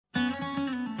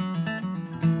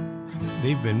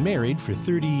They've been married for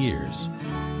 30 years.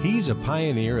 He's a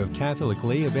pioneer of Catholic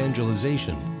lay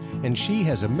evangelization, and she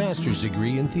has a master's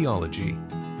degree in theology.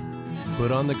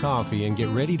 Put on the coffee and get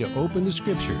ready to open the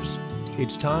scriptures.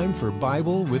 It's time for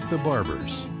Bible with the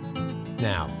Barbers.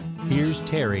 Now, here's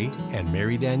Terry and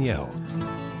Mary Danielle.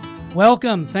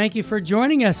 Welcome. Thank you for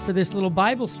joining us for this little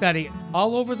Bible study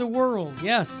all over the world.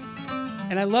 Yes.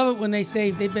 And I love it when they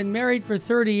say they've been married for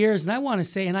 30 years, and I want to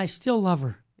say, and I still love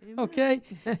her. Amen. Okay?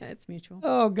 It's mutual.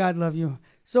 Oh, God love you.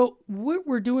 So what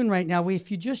we're doing right now, if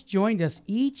you just joined us,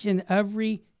 each and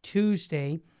every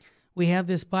Tuesday, we have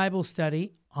this Bible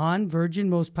study on Virgin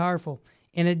Most Powerful.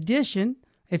 In addition,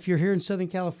 if you're here in Southern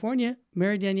California,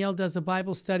 Mary Danielle does a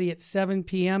Bible study at 7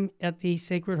 p.m. at the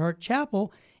Sacred Heart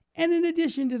Chapel. And in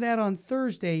addition to that, on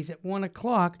Thursdays at 1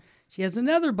 o'clock, she has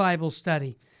another Bible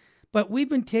study. But we've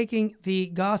been taking the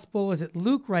Gospel, is it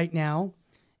Luke right now,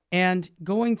 and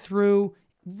going through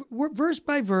verse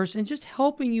by verse and just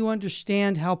helping you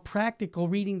understand how practical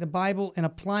reading the Bible and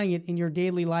applying it in your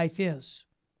daily life is.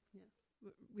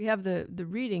 We have the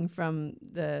reading from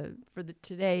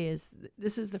today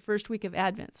this is the first week of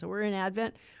Advent. So we're in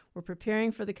Advent. We're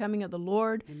preparing for the coming of the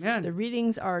Lord. Amen. The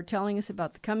readings are telling us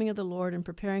about the coming of the Lord and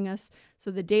preparing us.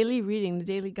 So the daily reading, the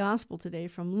daily gospel today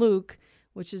from Luke,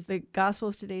 which is the gospel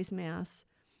of today's Mass.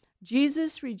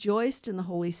 Jesus rejoiced in the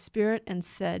Holy Spirit and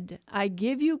said, I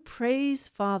give you praise,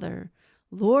 Father,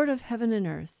 Lord of heaven and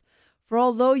earth, for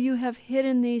although you have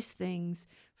hidden these things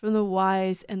from the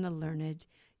wise and the learned,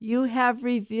 you have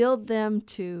revealed them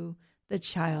to the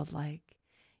childlike.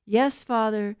 Yes,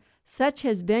 Father, such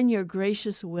has been your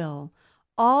gracious will.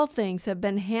 All things have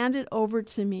been handed over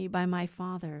to me by my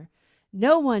Father.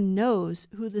 No one knows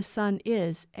who the Son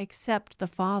is except the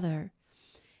Father,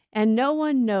 and no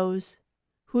one knows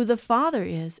who the Father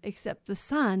is except the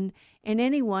Son and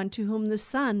anyone to whom the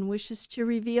Son wishes to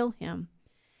reveal him.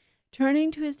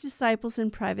 Turning to his disciples in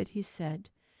private, he said,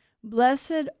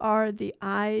 Blessed are the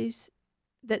eyes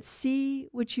that see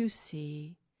what you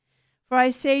see. For I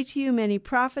say to you, many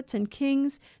prophets and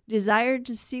kings desired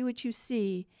to see what you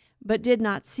see, but did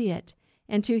not see it,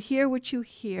 and to hear what you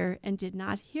hear, and did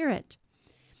not hear it.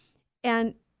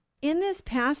 And in this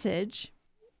passage,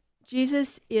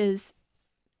 Jesus is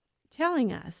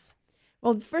telling us,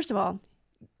 well, first of all,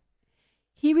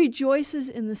 he rejoices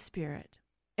in the Spirit.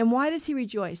 And why does he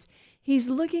rejoice? He's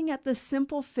looking at the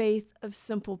simple faith of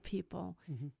simple people,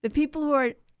 the people who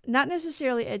are not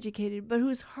necessarily educated, but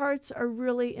whose hearts are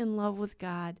really in love with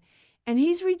God. And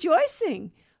he's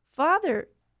rejoicing. Father,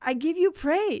 I give you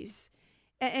praise.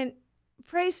 And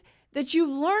praise that you've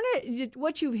learned it,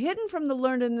 what you've hidden from the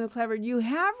learned and the clever, you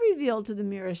have revealed to the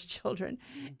merest children.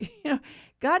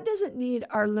 God doesn't need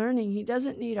our learning. He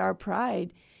doesn't need our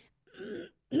pride.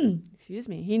 Excuse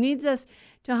me. He needs us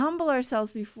to humble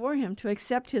ourselves before him, to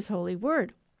accept his holy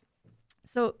word.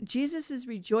 So Jesus is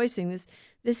rejoicing.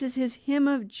 This is his hymn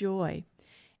of joy.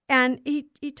 And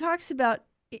he talks about,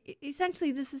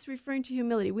 essentially, this is referring to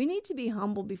humility. We need to be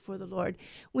humble before the Lord.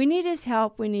 We need his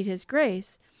help. We need his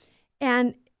grace.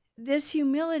 And this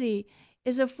humility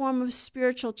is a form of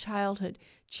spiritual childhood.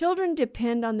 Children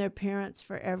depend on their parents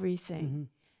for everything.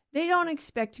 They don't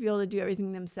expect to be able to do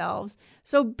everything themselves.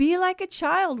 So be like a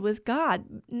child with God,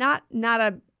 not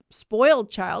a spoiled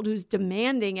child who's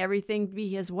demanding everything to be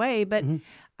his way, but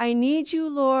I need you,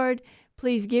 Lord.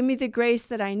 Please give me the grace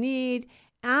that I need.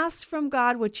 Ask from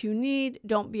God what you need.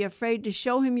 Don't be afraid to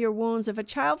show him your wounds. If a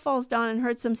child falls down and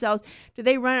hurts themselves, do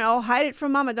they run, hide it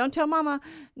from mama? Don't tell mama.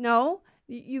 No,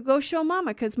 you go show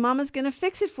mama because mama's going to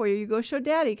fix it for you. You go show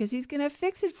daddy because he's going to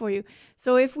fix it for you.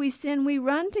 So if we sin, we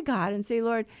run to God and say,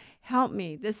 Lord, help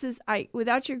me.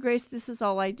 Without your grace, this is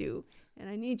all I do. And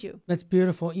I need you. That's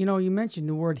beautiful. You mentioned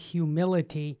the word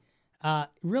humility.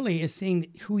 Really is saying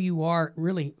who you are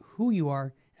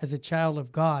as a child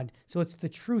of God. So it's the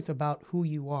truth about who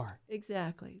you are.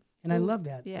 Exactly. And I love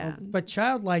that. Yeah. But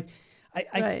childlike,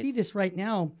 I see this right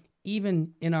now,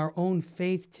 even in our own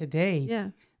faith today.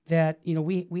 Yeah. That,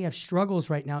 we have struggles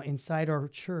right now inside our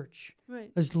church.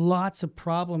 Right. There's lots of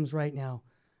problems right now.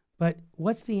 But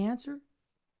what's the answer?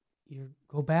 You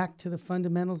go back to the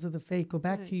fundamentals of the faith. Go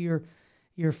back to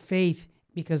your faith,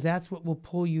 because that's what will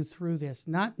pull you through this.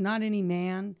 Not any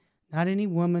man, not any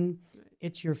woman. Right.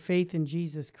 It's your faith in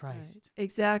Jesus Christ. Right.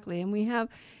 Exactly. And we have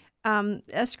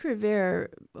Escrivere,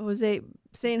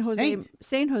 Saint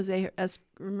Jose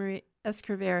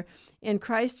Escrivere, in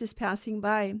Christ is Passing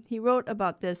By. He wrote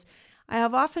about this. I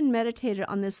have often meditated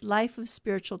on this life of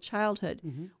spiritual childhood,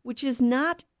 which is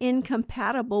not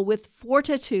incompatible with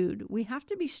fortitude. We have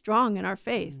to be strong in our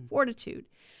faith, fortitude,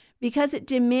 because it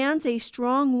demands a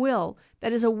strong will,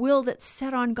 that is a will that's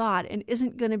set on God and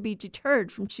isn't going to be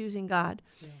deterred from choosing God.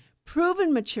 Yeah.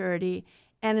 Proven maturity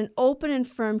and an open and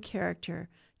firm character.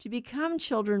 To become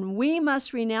children, we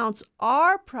must renounce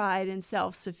our pride and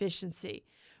self-sufficiency,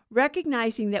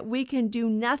 recognizing that we can do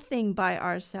nothing by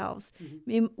ourselves.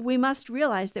 Mm-hmm. We must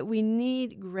realize that we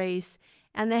need grace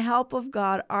and the help of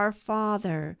God, our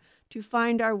Father, to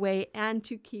find our way and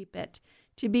to keep it.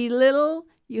 To be little,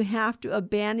 you have to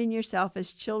abandon yourself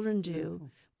as children do.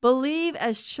 Beautiful. Believe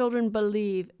as children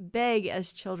believe. Beg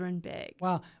as children beg.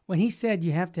 Wow. When he said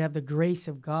you have to have the grace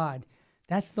of God,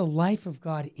 that's the life of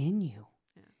God in you.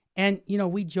 Yeah. And,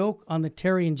 we joke on the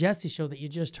Terry and Jesse show that you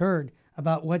just heard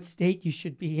about what state you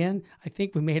should be in. I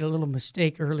think we made a little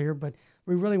mistake earlier, but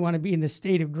we really want to be in the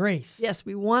state of grace. Yes,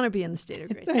 we want to be in the state of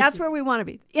grace. That's where we want to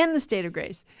be, in the state of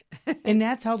grace. And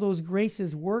that's how those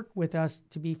graces work with us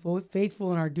to be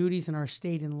faithful in our duties and our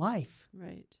state in life.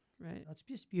 Right. That's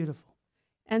just beautiful.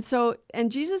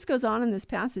 And Jesus goes on in this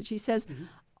passage. He says,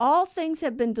 all things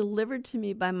have been delivered to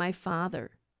me by my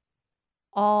Father.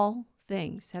 All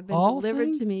things have been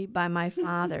delivered to me by my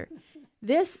Father.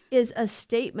 This is a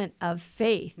statement of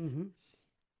faith. Mm-hmm.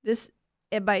 This,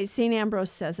 by St.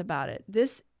 Ambrose says about it,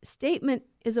 this statement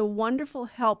is a wonderful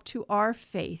help to our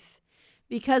faith,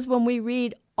 because when we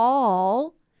read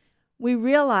all, we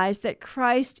realize that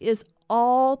Christ is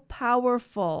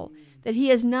all-powerful, that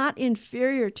he is not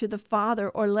inferior to the Father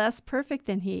or less perfect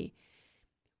than he.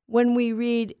 When we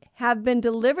read, have been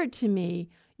delivered to me,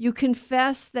 you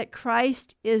confess that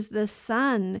Christ is the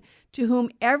Son to whom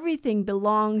everything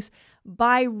belongs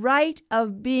by right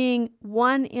of being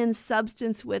one in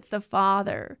substance with the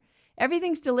Father.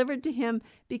 Everything's delivered to him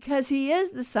because he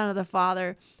is the Son of the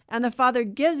Father, and the Father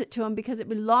gives it to him because it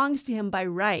belongs to him by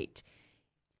right.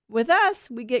 With us,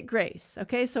 we get grace,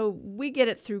 okay? So we get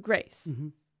it through grace. Mm-hmm.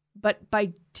 But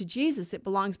to Jesus, it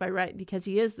belongs by right because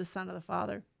he is the Son of the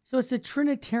Father. So it's a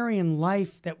Trinitarian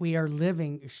life that we are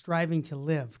living, striving to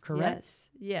live, correct?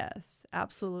 Yes,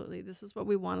 absolutely. This is what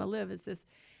we want to live, is this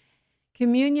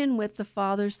communion with the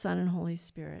Father, Son, and Holy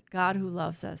Spirit, God who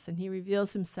loves us, and he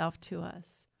reveals himself to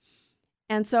us.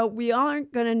 And so we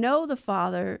aren't going to know the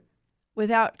Father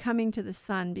without coming to the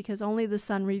Son, because only the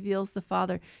Son reveals the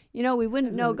Father. We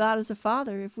wouldn't know God as a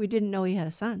Father if we didn't know he had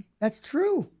a Son. That's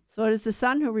true. So it is the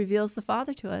Son who reveals the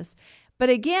Father to us. But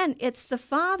again, it's the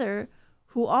Father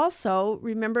who also,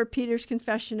 remember Peter's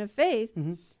confession of faith,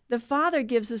 mm-hmm. The Father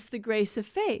gives us the grace of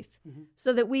faith, mm-hmm.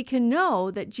 so that we can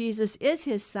know that Jesus is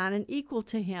his Son and equal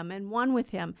to him and one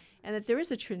with him, and that there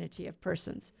is a Trinity of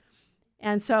persons.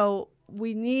 And so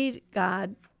we need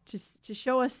God to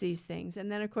show us these things.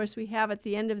 And then, of course, we have at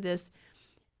the end of this,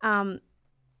 the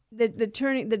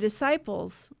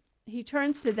disciples, he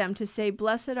turns to them to say,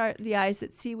 blessed are the eyes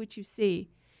that see what you see.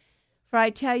 For I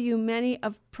tell you, many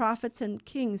of prophets and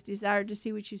kings desired to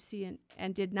see what you see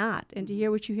and did not, and to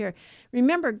hear what you hear.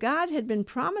 Remember, God had been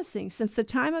promising, since the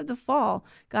time of the fall,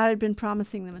 God had been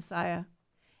promising the Messiah.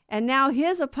 And now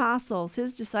his apostles,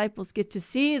 his disciples, get to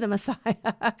see the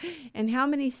Messiah. And how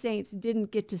many saints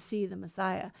didn't get to see the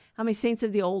Messiah? How many saints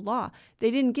of the old law? They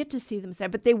didn't get to see the Messiah,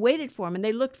 but they waited for him, and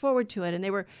they looked forward to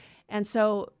it. And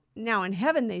so now in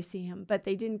heaven they see him, but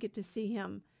they didn't get to see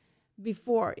him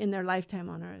before in their lifetime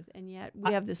on earth, and yet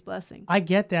we have this blessing. I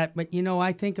get that, but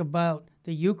I think about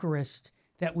the Eucharist,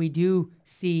 that we do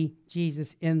see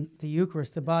Jesus in the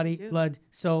Eucharist, the body, blood,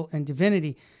 soul, and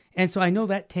divinity. And so I know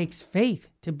that takes faith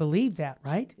to believe that,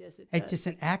 right? Yes, it does. It's just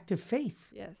an act of faith.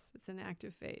 Yes, it's an act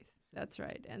of faith. That's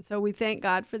right. And so we thank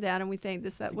God for that, and we thank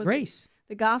that was grace.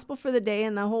 The gospel for the day,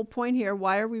 and the whole point here.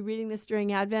 Why are we reading this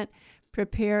during Advent?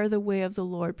 Prepare the way of the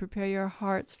Lord. Prepare your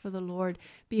hearts for the Lord.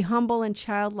 Be humble and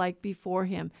childlike before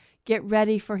him. Get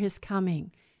ready for his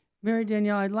coming. Mary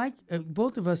Danielle, I'd like,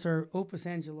 both of us are Opus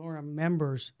Angelorum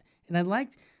members, and I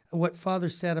liked what Father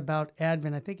said about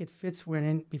Advent. I think it fits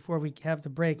before we have the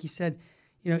break. He said,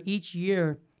 each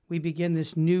year we begin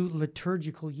this new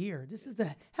liturgical year. This is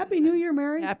the Happy New Year,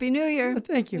 Mary. Happy New Year.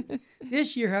 Thank you.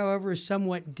 This year, however, is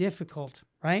somewhat difficult,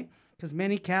 right? Because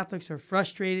many Catholics are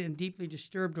frustrated and deeply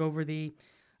disturbed over the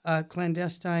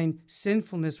clandestine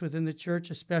sinfulness within the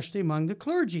church, especially among the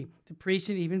clergy, the priests,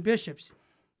 and even bishops.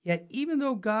 Yet, even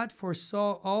though God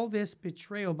foresaw all this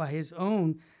betrayal by his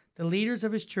own, the leaders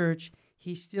of his church,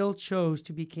 he still chose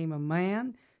to become a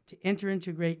man, to enter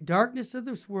into great darkness of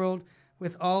this world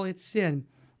with all its sin.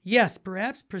 Yes,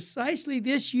 perhaps precisely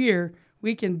this year,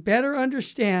 we can better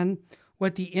understand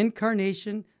what the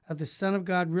incarnation of the Son of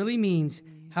God really means,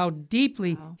 how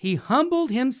deeply he humbled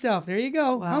himself. There you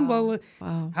go, humble.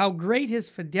 Wow. How great his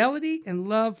fidelity and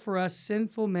love for us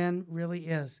sinful men really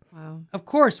is. Wow. Of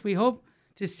course, we hope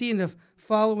to see in the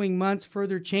following months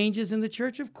further changes in the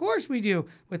church? Of course we do,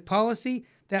 with policy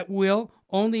that will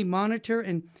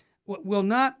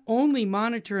not only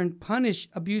monitor and punish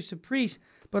abusive priests,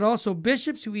 but also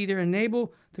bishops who either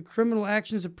enable the criminal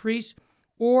actions of priests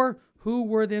or who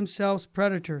were themselves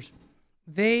predators.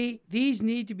 These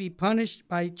need to be punished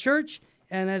by church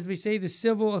and, as we say, the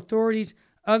civil authorities.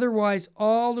 Otherwise,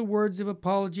 all the words of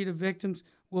apology to victims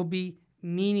will be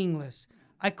meaningless.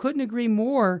 I couldn't agree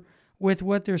more with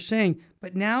what they're saying.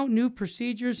 But now new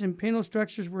procedures and penal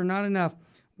structures were not enough.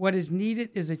 What is needed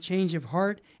is a change of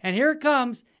heart. And here it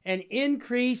comes, an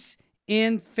increase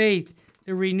in faith.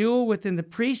 The renewal within the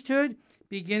priesthood,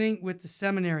 beginning with the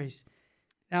seminaries.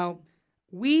 Now,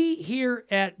 we here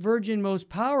at Virgin Most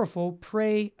Powerful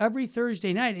pray every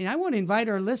Thursday night. And I want to invite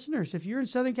our listeners, if you're in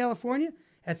Southern California,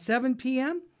 at 7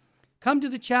 p.m., come to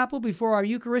the chapel before our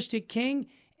Eucharistic King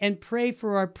and pray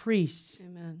for our priests.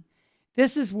 Amen.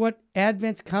 This is what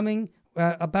Advent's coming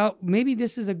about. Maybe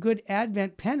this is a good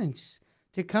Advent penance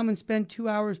to come and spend 2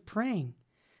 hours praying,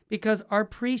 because our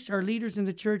priests, our leaders in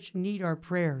the church need our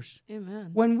prayers. Amen.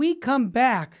 When we come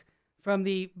back from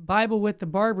the Bible with the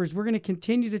Barbers, we're going to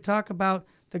continue to talk about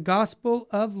the Gospel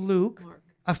of Luke.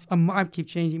 I keep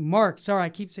changing. Mark. Sorry, I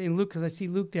keep saying Luke because I see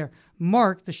Luke there.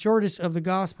 Mark, the shortest of the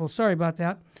Gospel. Sorry about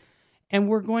that. And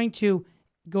we're going to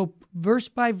go verse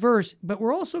by verse, but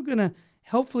we're also going to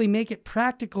hopefully make it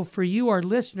practical for you, our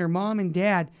listener, mom and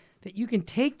dad, that you can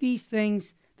take these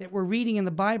things that we're reading in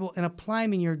the Bible and apply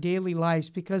them in your daily lives,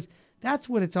 because that's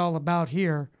what it's all about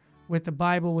here with the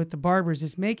Bible with the Barbers,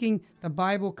 is making the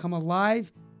Bible come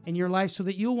alive in your life so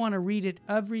that you'll want to read it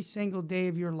every single day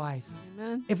of your life.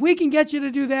 Amen. If we can get you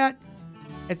to do that,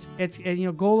 it's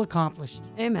goal accomplished.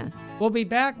 Amen. We'll be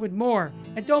back with more.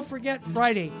 And don't forget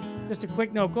Friday. Just a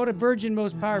quick note, go to Virgin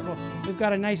Most Powerful. We've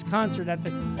got a nice concert at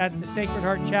the Sacred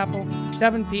Heart Chapel,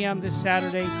 7 p.m. this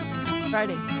Saturday. This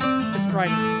Friday.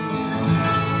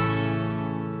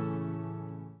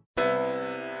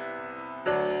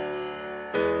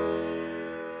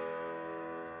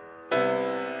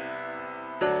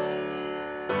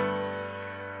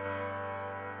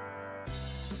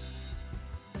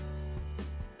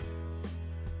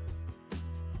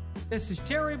 This is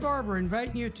Terry Barber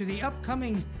inviting you to the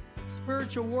upcoming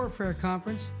Spiritual Warfare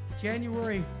Conference,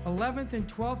 January 11th and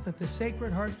 12th at the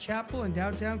Sacred Heart Chapel in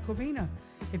downtown Covina.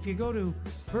 If you go to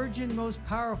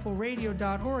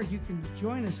virginmostpowerfulradio.org, you can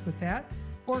join us with that,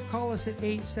 or call us at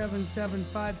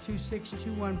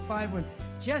 877-526-2151.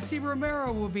 Jesse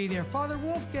Romero will be there, Father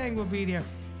Wolfgang will be there,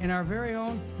 and our very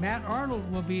own Matt Arnold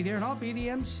will be there, and I'll be the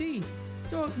MC.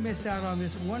 Don't miss out on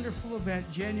this wonderful event,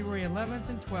 January 11th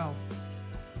and 12th.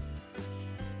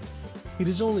 It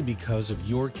is only because of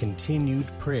your continued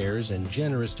prayers and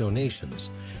generous donations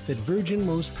that Virgin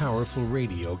Most Powerful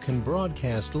Radio can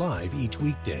broadcast live each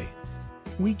weekday.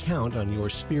 We count on your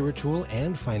spiritual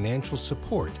and financial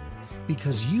support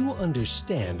because you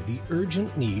understand the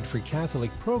urgent need for Catholic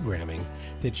programming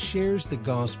that shares the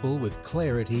gospel with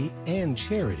clarity and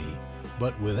charity,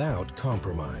 but without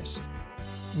compromise.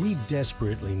 We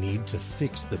desperately need to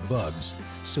fix the bugs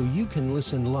so you can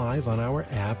listen live on our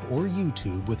app or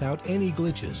YouTube without any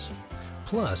glitches.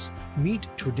 Plus, meet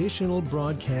traditional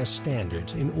broadcast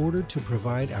standards in order to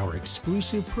provide our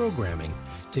exclusive programming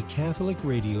to Catholic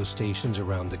radio stations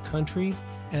around the country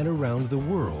and around the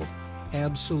world,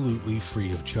 absolutely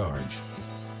free of charge.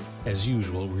 As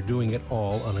usual, we're doing it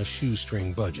all on a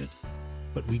shoestring budget,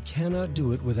 but we cannot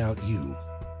do it without you.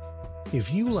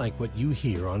 If you like what you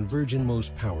hear on Virgin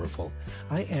Most Powerful,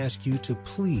 I ask you to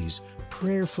please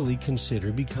prayerfully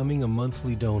consider becoming a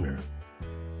monthly donor.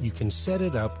 You can set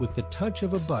it up with the touch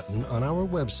of a button on our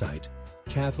website,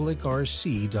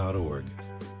 catholicrc.org.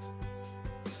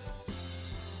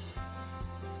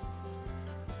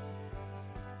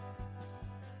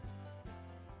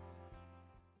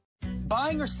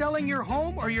 Buying or selling your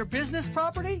home or your business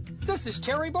property? This is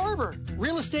Terry Barber.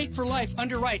 Real Estate for Life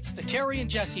underwrites the Terry and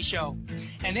Jesse Show,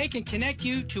 and they can connect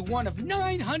you to one of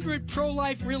 900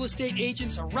 pro-life real estate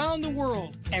agents around the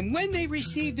world. And when they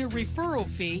receive their referral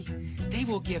fee, they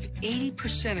will give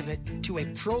 80% of it to a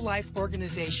pro-life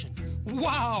organization.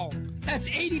 Wow, that's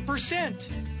 80%.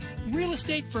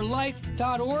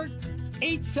 realestateforlife.org,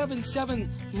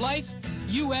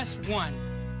 877-LIFE-US1.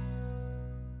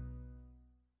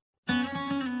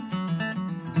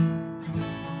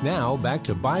 Now, back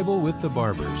to Bible with the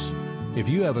Barbers. If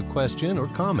you have a question or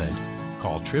comment,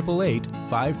 call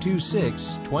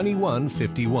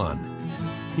 888-526-2151.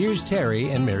 Here's Terry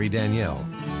and Mary Danielle.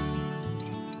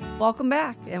 Welcome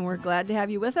back, and we're glad to have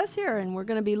you with us here. And we're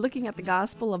going to be looking at the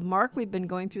Gospel of Mark. We've been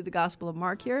going through the Gospel of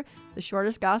Mark here, the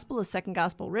shortest Gospel, the second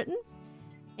Gospel written.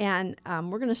 And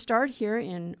we're going to start here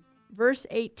in verse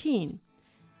 18.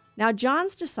 Now,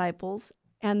 John's disciples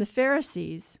and the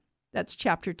Pharisees, that's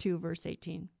chapter 2, verse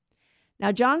 18.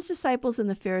 Now, John's disciples and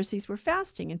the Pharisees were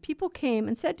fasting, and people came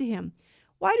and said to him,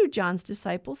 "Why do John's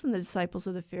disciples and the disciples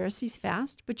of the Pharisees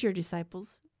fast, but your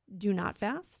disciples do not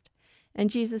fast?" And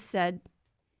Jesus said,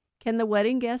 "Can the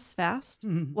wedding guests fast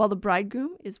while the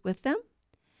bridegroom is with them?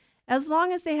 As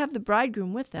long as they have the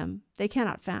bridegroom with them, they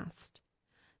cannot fast.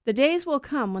 The days will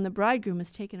come when the bridegroom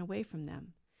is taken away from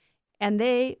them, and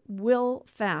they will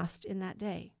fast in that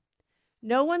day.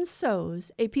 No one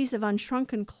sews a piece of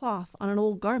unshrunken cloth on an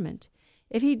old garment.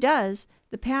 If he does,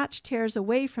 the patch tears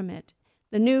away from it,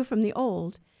 the new from the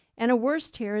old, and a worse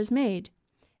tear is made.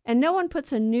 And no one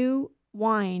puts a new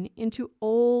wine into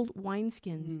old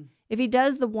wineskins. If he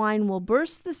does, the wine will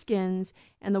burst the skins,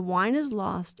 and the wine is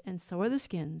lost, and so are the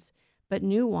skins. But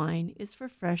new wine is for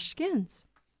fresh skins."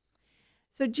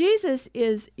 So Jesus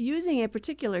is using a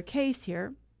particular case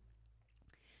here.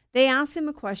 They ask him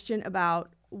a question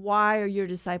about, why are your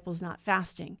disciples not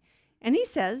fasting? And he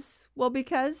says, well,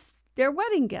 because they're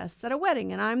wedding guests at a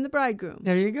wedding, and I'm the bridegroom.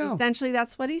 There you go. Essentially,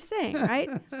 that's what he's saying, right?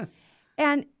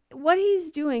 And what he's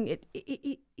doing,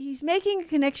 he's making a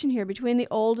connection here between the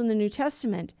Old and the New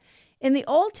Testament. In the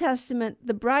Old Testament,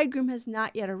 the bridegroom has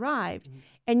not yet arrived,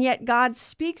 and yet God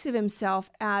speaks of himself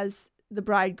as the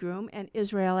bridegroom and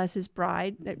Israel as his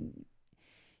bride,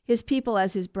 his people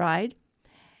as his bride.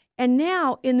 And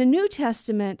now, in the New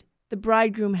Testament, the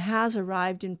bridegroom has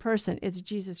arrived in person. It's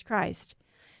Jesus Christ.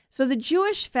 So the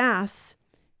Jewish fasts,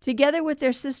 together with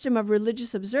their system of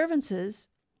religious observances,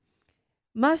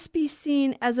 must be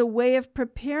seen as a way of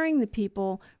preparing the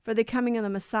people for the coming of the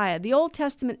Messiah. The Old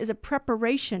Testament is a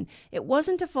preparation. It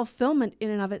wasn't a fulfillment in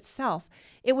and of itself.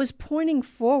 It was pointing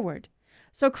forward.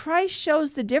 So Christ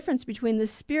shows the difference between the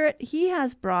spirit he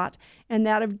has brought and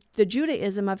that of the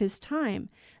Judaism of his time.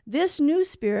 This new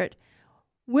spirit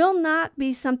will not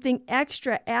be something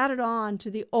extra added on to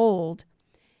the old.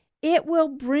 It will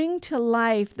bring to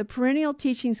life the perennial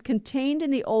teachings contained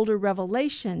in the older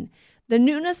revelation. The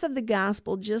newness of the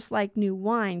gospel, just like new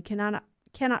wine, cannot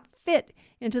fit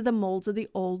into the molds of the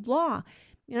old law.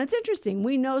 You know, it's interesting.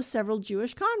 We know several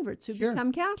Jewish converts who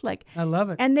become Catholic. I love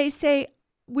it. And they say,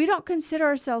 we don't consider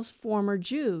ourselves former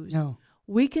Jews. No.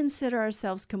 We consider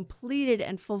ourselves completed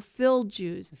and fulfilled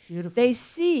Jews. That's beautiful.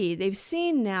 They've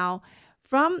seen now,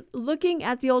 from looking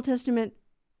at the Old Testament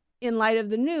in light of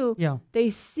the New, they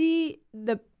see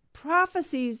the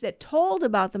prophecies that told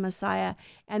about the Messiah,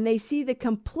 and they see the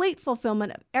complete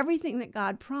fulfillment of everything that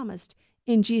God promised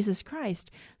in Jesus Christ.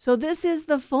 So this is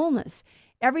the fullness.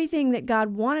 Everything that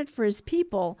God wanted for his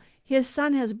people, his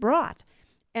Son has brought.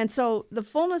 And so the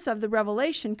fullness of the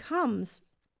revelation comes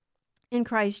in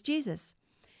Christ Jesus.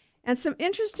 And some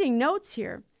interesting notes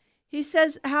here. He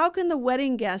says, how can the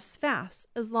wedding guests fast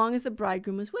as long as the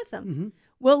bridegroom is with them?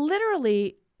 Well,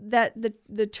 literally, that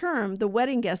the term, the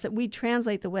wedding guest, that we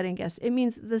translate the wedding guest, it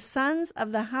means the sons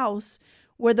of the house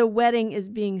where the wedding is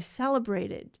being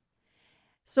celebrated.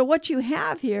 So what you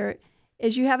have here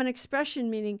is you have an expression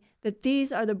meaning that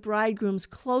these are the bridegroom's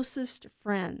closest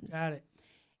friends. Got it.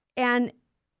 And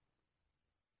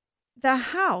the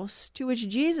house to which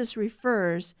Jesus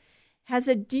refers has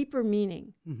a deeper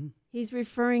meaning. He's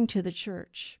referring to the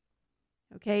church,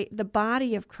 okay, the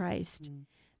body of Christ.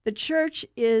 The church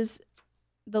is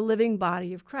the living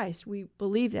body of Christ. We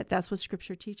believe that. That's what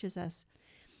Scripture teaches us.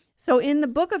 So in the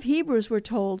book of Hebrews, we're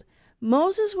told,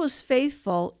 Moses was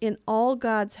faithful in all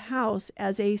God's house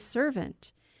as a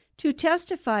servant to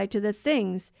testify to the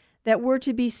things that were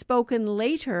to be spoken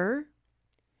later,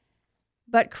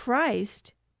 but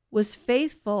Christ was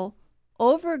faithful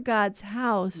over God's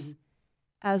house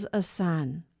as a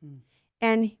son.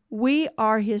 And we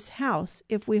are his house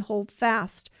if we hold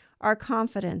fast our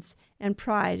confidence and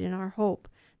pride in our hope.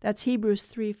 That's Hebrews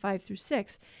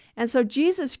 3:5-6. And so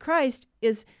Jesus Christ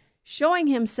is showing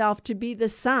himself to be the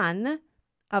Son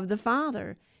of the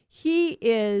Father. He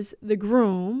is the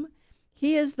groom.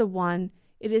 He is the one.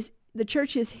 The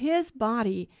church is his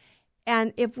body.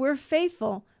 And if we're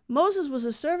faithful, Moses was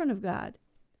a servant of God.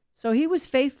 So he was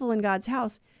faithful in God's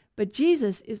house. But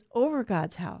Jesus is over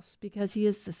God's house because he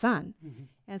is the Son.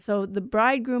 And so the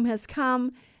bridegroom has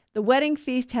come. The wedding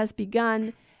feast has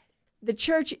begun. The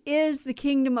church is the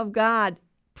kingdom of God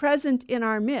present in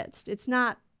our midst. It's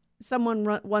not,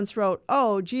 someone once wrote,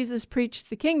 oh, Jesus preached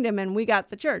the kingdom and we got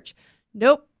the church.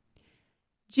 Nope.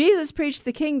 Jesus preached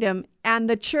the kingdom and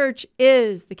the church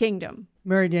is the kingdom.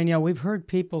 Mary Danielle, we've heard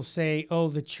people say, oh,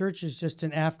 the church is just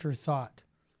an afterthought.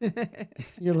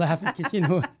 You're laughing because you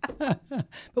know.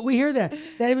 But we hear that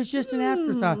it was just an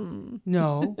afterthought.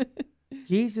 No.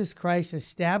 Jesus Christ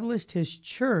established his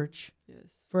church Yes.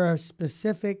 for a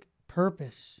specific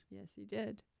purpose. Yes, he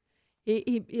did.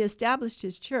 He established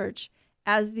his church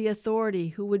as the authority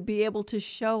who would be able to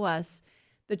show us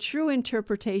the true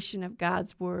interpretation of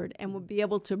God's word and would be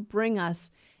able to bring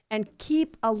us and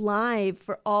keep alive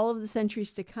for all of the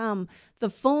centuries to come the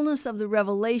fullness of the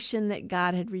revelation that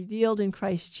God had revealed in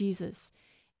Christ Jesus.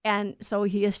 And so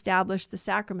he established the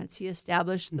sacraments. He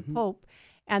established the Pope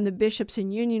and the bishops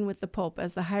in union with the Pope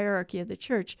as the hierarchy of the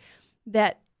church.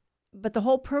 But the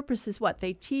whole purpose is what?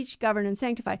 They teach, govern, and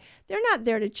sanctify. They're not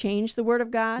there to change the word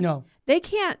of God. No. They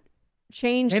can't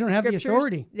change They don't the have the scriptures.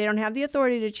 authority. They don't have the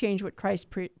authority to change what Christ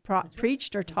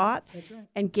preached or taught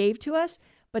and gave to us,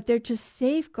 but they're to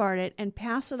safeguard it and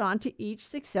pass it on to each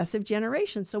successive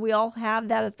generation. So we all have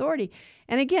that authority.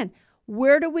 And again,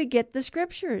 where do we get the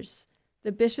scriptures?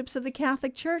 The bishops of the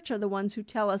Catholic Church are the ones who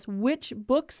tell us which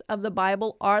books of the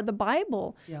Bible are the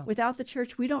Bible. Yeah. Without the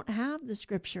church, we don't have the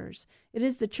scriptures. It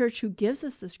is the church who gives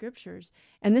us the scriptures.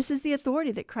 And this is the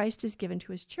authority that Christ has given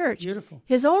to his church. Beautiful.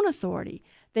 His own authority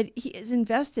that he has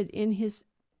invested in his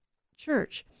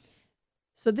church.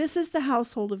 So this is the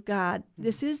household of God.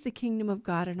 This is the kingdom of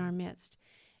God in our midst.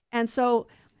 And so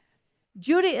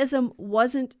Judaism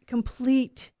wasn't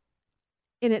complete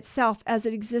in itself as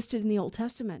it existed in the Old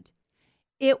Testament.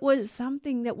 It was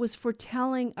something that was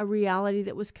foretelling a reality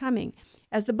that was coming.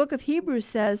 As the book of Hebrews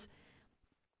says,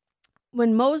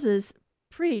 when Moses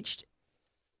preached,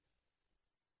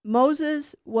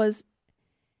 Moses was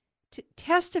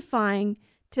testifying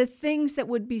to things that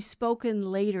would be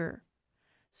spoken later.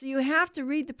 So you have to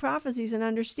read the prophecies and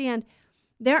understand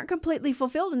they aren't completely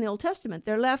fulfilled in the Old Testament.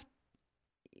 They're left,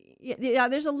 yeah,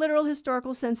 there's a literal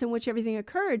historical sense in which everything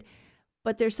occurred,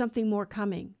 but there's something more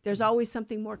coming. There's always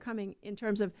something more coming in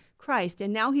terms of Christ.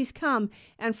 And now he's come.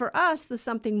 And for us, the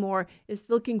something more is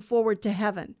looking forward to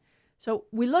heaven. So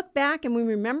we look back and we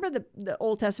remember the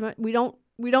Old Testament. We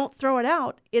don't throw it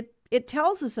out. It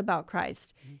tells us about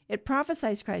Christ. It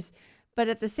prophesies Christ. But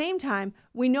at the same time,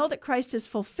 we know that Christ has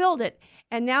fulfilled it.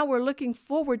 And now we're looking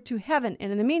forward to heaven.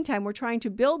 And in the meantime, we're trying to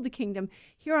build the kingdom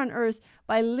here on earth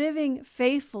by living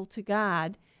faithful to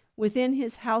God within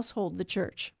his household, the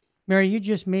church. Mary, you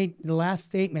just made the last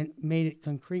statement, made it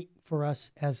concrete for us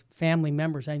as family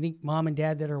members. I think mom and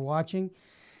dad that are watching,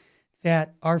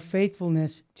 that our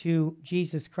faithfulness to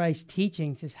Jesus Christ's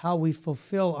teachings is how we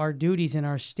fulfill our duties in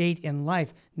our state in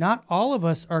life. Not all of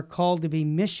us are called to be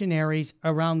missionaries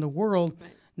around the world.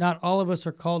 Right. Not all of us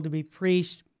are called to be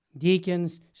priests,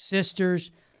 deacons,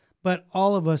 sisters, but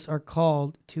all of us are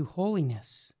called to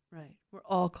holiness. Right. We're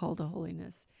all called to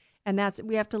holiness. And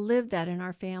we have to live that in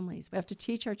our families. We have to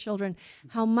teach our children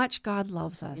how much God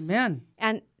loves us. Amen.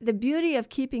 And the beauty of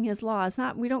keeping his law is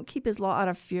not, we don't keep his law out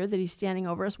of fear that he's standing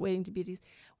over us waiting to be used.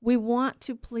 We want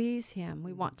to please him.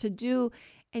 We want to do,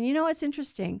 and you know what's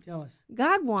interesting? Tell us.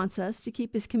 God wants us to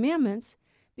keep his commandments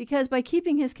because by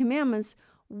keeping his commandments,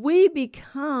 we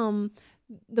become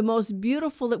the most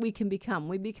beautiful that we can become.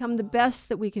 We become the best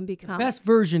that we can become. The best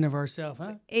version of ourselves,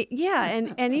 huh? Yeah,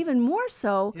 and even more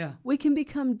so, yeah. We can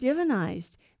become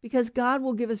divinized because God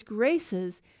will give us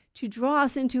graces to draw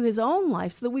us into his own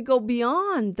life so that we go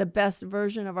beyond the best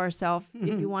version of ourselves,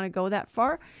 if you want to go that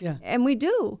far. Yeah. And we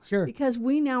do. Sure. Because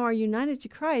we now are united to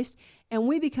Christ and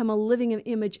we become a living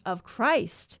image of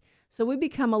Christ. So we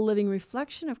become a living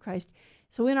reflection of Christ.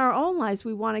 So in our own lives,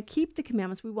 we want to keep the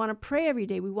commandments. We want to pray every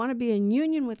day. We want to be in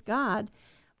union with God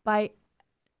by,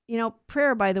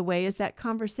 prayer, by the way, is that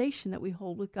conversation that we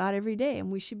hold with God every day.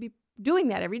 And we should be doing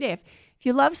that every day. If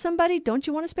you love somebody, don't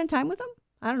you want to spend time with them?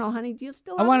 I don't know, honey. Do you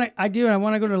still love them? I do. I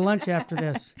want to go to lunch after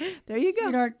this. There you go.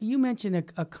 Sweetheart, you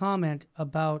mentioned a comment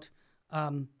about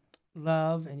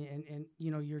love and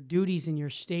your duties in your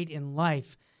state in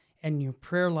life and your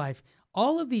prayer life.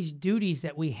 All of these duties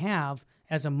that we have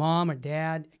as a mom, a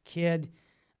dad, a kid,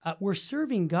 we're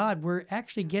serving God. We're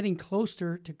actually getting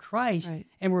closer to Christ, right.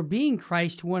 And we're being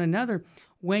Christ to one another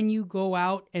when you go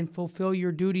out and fulfill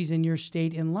your duties in your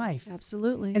state in life.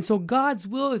 Absolutely. And so God's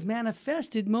will is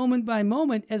manifested moment by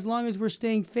moment as long as we're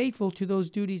staying faithful to those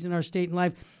duties in our state in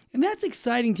life. And that's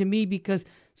exciting to me because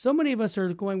so many of us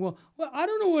are going, well, I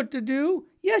don't know what to do.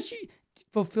 Yes, you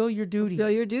fulfill your duties.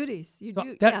 Fulfill your duties.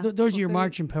 Those are your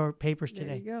marching papers today.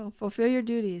 There you go. Fulfill your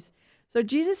duties. So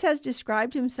Jesus has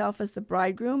described himself as the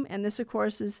bridegroom, and this, of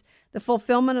course, is the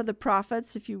fulfillment of the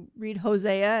prophets. If you read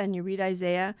Hosea and you read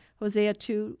Isaiah, Hosea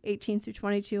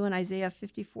 2:18-22, and Isaiah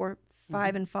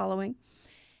 54:5 and following.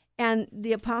 And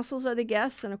the apostles are the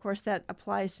guests, and of course that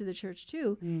applies to the church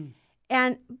too.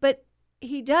 But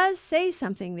he does say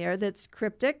something there that's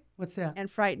cryptic. What's that?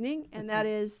 And frightening, and that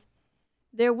is,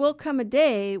 there will come a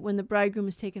day when the bridegroom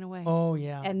is taken away. Oh,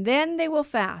 yeah. And then they will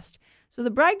fast. So the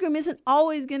bridegroom isn't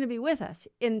always going to be with us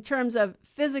in terms of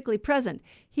physically present.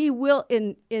 He will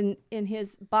in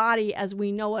his body as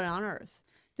we know it on earth.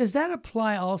 Does that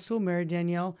apply also, Mary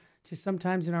Danielle, to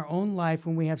sometimes in our own life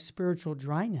when we have spiritual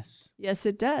dryness? Yes,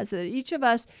 it does. That each of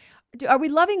us, are we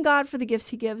loving God for the gifts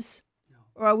he gives? No.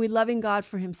 Or are we loving God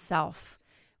for himself?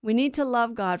 We need to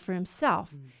love God for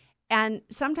himself. And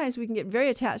sometimes we can get very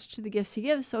attached to the gifts he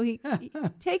gives, so he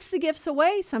takes the gifts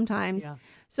away sometimes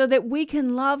so that we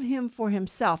can love him for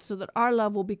himself, so that our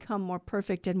love will become more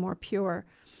perfect and more pure.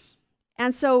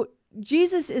 And so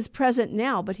Jesus is present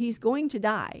now, but he's going to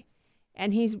die.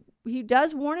 And he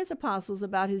does warn his apostles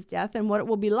about his death and what it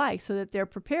will be like so that they're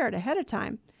prepared ahead of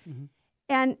time. Mm-hmm.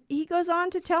 And he goes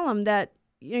on to tell them that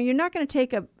you're not going to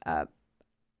take a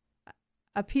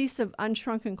piece of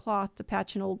unshrunken cloth to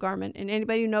patch an old garment. And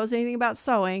anybody who knows anything about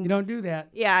sewing, you don't do that.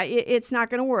 Yeah, it's not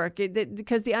going to work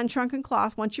because the unshrunken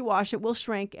cloth, once you wash it, will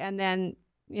shrink, and then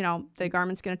the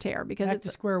garment's going to tear because back to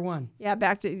square one. Yeah,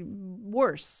 back to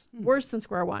worse than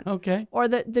square one. Okay. Or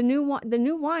the new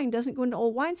wine doesn't go into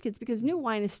old wineskins because new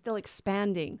wine is still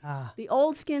expanding. The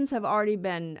old skins have already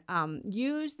been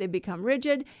used; they've become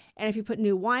rigid, and if you put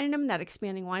new wine in them, that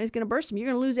expanding wine is going to burst them. You're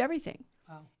going to lose everything.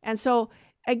 Wow. And so,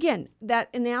 again, that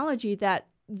analogy that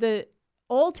the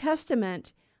Old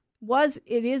Testament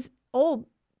is old.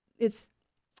 It's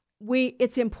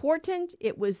important.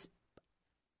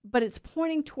 But it's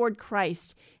pointing toward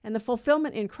Christ and the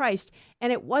fulfillment in Christ,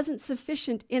 and it wasn't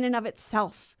sufficient in and of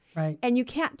itself. Right. And you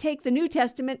can't take the New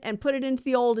Testament and put it into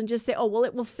the Old and just say, oh, well,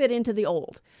 it will fit into the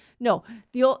Old. No,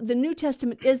 the New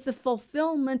Testament is the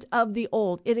fulfillment of the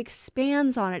Old. It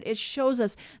expands on it. It shows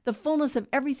us the fullness of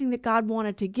everything that God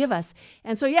wanted to give us.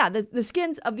 And so, yeah, the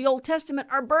skins of the Old Testament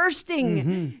are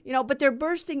bursting, but they're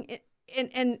bursting.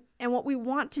 And what we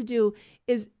want to do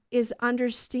is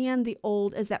understand the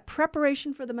old as that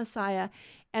preparation for the Messiah,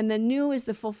 and the new is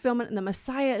the fulfillment, and the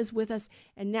Messiah is with us,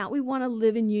 and now we want to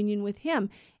live in union with him.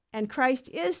 And Christ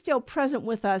is still present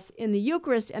with us in the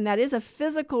Eucharist, and that is a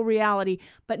physical reality,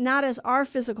 but not as our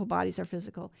physical bodies are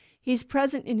physical. He's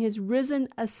present in his risen,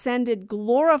 ascended,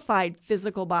 glorified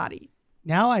physical body.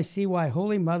 Now I see why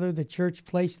Holy Mother, the Church,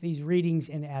 placed these readings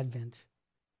in Advent.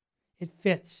 It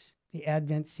fits the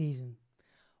Advent season.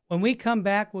 When we come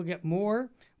back, we'll get more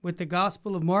with the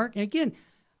Gospel of Mark. And again,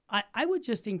 I would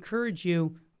just encourage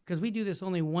you, because we do this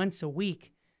only once a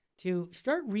week, to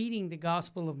start reading the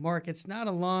Gospel of Mark. It's not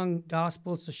a long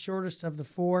gospel. It's the shortest of the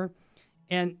four.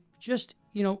 And just,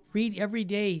 read every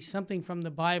day something from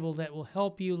the Bible that will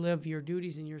help you live your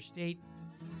duties in your state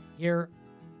here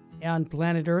on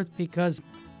planet Earth, because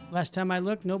last time I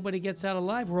looked, nobody gets out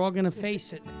alive. We're all going to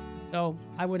face it. So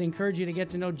I would encourage you to get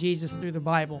to know Jesus through the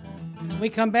Bible. When we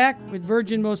come back with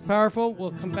Virgin Most Powerful,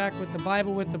 we'll come back with the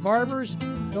Bible with the Barbers.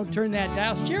 Don't turn that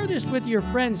dial. Share this with your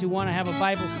friends who want to have a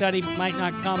Bible study but might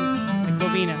not come to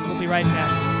Covina. We'll be right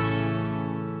back.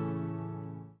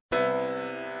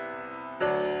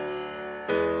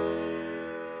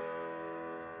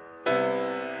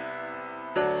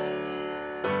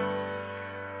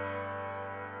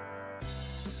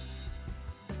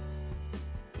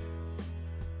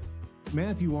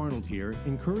 Matthew Arnold here,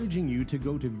 encouraging you to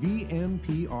go to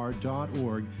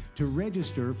vmpr.org to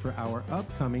register for our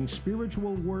upcoming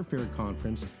Spiritual Warfare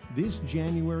Conference this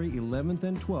January 11th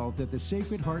and 12th at the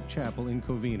Sacred Heart Chapel in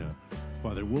Covina.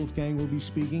 Father Wolfgang will be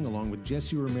speaking along with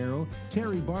Jesse Romero,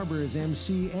 Terry Barber as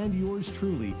MC, and yours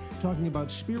truly, talking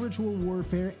about spiritual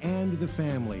warfare and the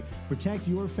family. Protect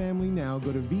your family now.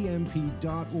 Go to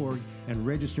vmp.org and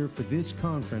register for this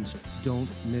conference. Don't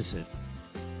miss it.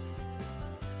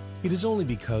 It is only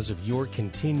because of your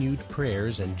continued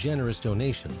prayers and generous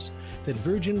donations that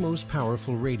Virgin Most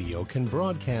Powerful Radio can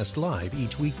broadcast live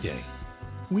each weekday.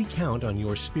 We count on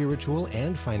your spiritual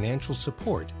and financial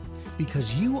support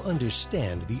because you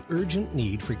understand the urgent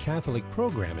need for Catholic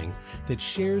programming that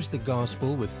shares the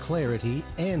gospel with clarity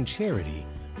and charity,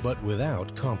 but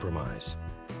without compromise.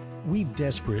 We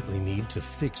desperately need to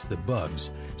fix the bugs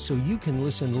so you can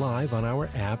listen live on our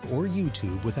app or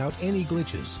YouTube without any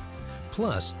glitches.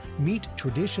 Plus, meet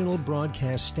traditional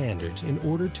broadcast standards in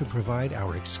order to provide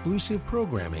our exclusive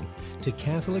programming to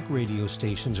Catholic radio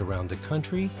stations around the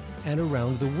country and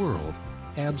around the world,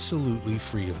 absolutely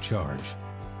free of charge.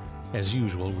 As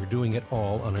usual, we're doing it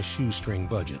all on a shoestring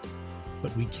budget,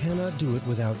 but we cannot do it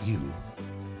without you.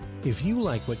 If you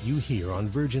like what you hear on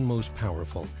Virgin Most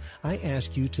Powerful, I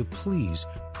ask you to please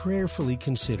prayerfully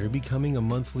consider becoming a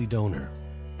monthly donor.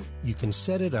 You can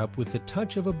set it up with the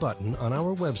touch of a button on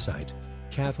our website,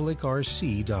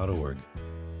 catholicrc.org.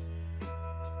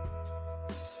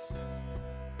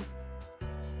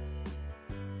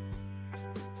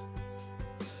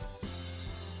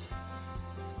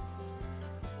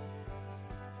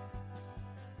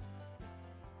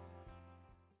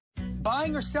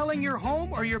 Buying or selling your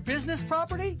home or your business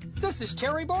property? This is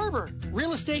Terry Barber.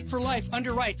 Real Estate for Life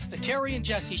underwrites the Terry and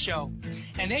Jesse Show.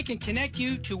 And they can connect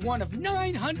you to one of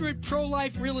 900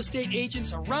 pro-life real estate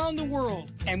agents around the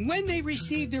world. And when they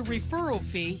receive their referral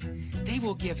fee, they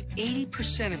will give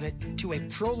 80% of it to a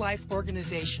pro-life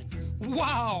organization.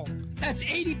 Wow! That's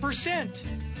 80%!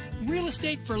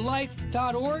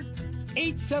 realestateforlife.org,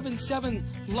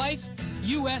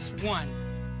 877-LIFE-US1.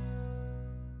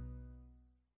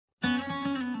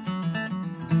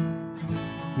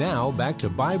 Now back to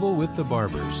Bible with the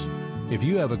Barbers. If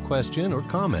you have a question or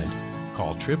comment,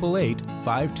 call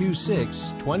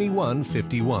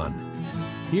 888-526-2151.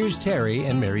 Here's Terry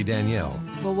and Mary Danielle.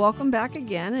 Well, welcome back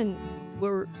again, and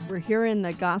we're here in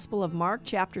the Gospel of Mark,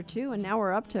 chapter 2, and now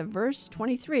we're up to verse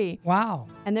 23. Wow.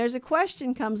 And there's a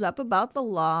question comes up about the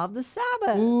law of the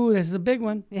Sabbath. Ooh, this is a big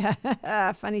one. Yeah,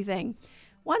 funny thing.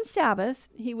 One Sabbath,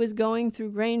 he was going through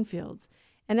grain fields,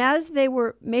 and as they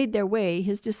made their way,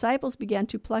 his disciples began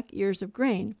to pluck ears of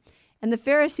grain. And the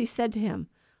Pharisees said to him,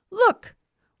 "Look,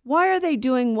 why are they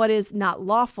doing what is not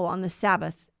lawful on the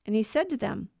Sabbath?" And he said to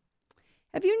them,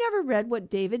 "Have you never read what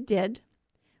David did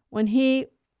when he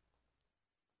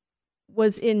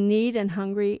was in need and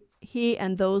hungry, he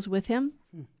and those with him?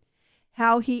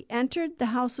 How he entered the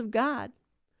house of God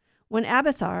when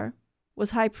Abiathar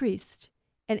was high priest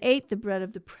and ate the bread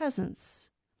of the presence,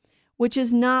 which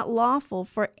is not lawful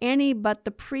for any but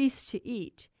the priest to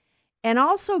eat, and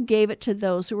also gave it to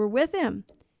those who were with him.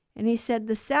 And he said,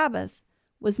 the Sabbath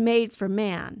was made for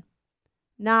man,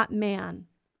 not man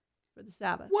for the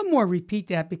Sabbath." One more, repeat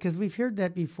that, because we've heard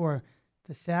that before.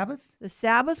 The Sabbath? The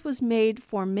Sabbath was made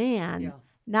for man,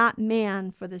 not man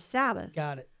for the Sabbath.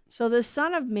 Got it. So the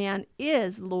Son of Man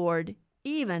is Lord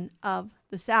even of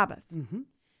the Sabbath. Mm-hmm.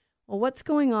 Well, what's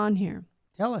going on here?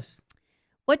 Tell us.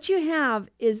 What you have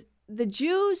is the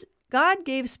Jews, God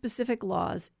gave specific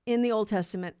laws in the Old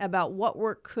Testament about what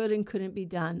work could and couldn't be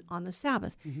done on the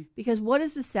Sabbath. Mm-hmm. Because what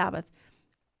is the Sabbath?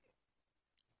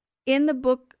 In the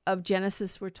book of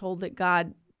Genesis, we're told that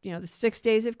God, the 6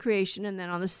 days of creation, and then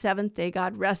on the seventh day,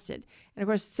 God rested. And of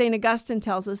course, St. Augustine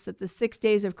tells us that the 6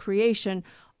 days of creation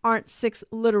aren't 6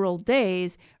 literal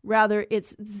days. Rather,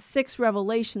 it's 6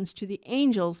 revelations to the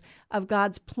angels of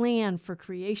God's plan for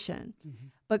creation. Mm-hmm.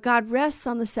 But God rests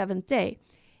on the seventh day.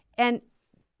 And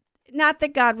not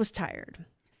that God was tired.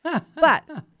 But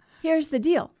here's the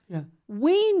deal. Yeah.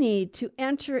 We need to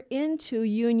enter into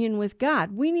union with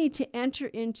God. We need to enter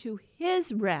into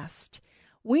His rest.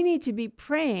 We need to be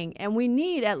praying, and we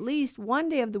need at least one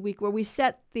day of the week where we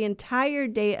set the entire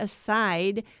day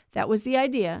aside. That was the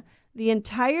idea. The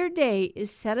entire day is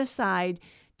set aside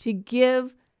to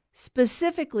give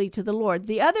specifically to the Lord.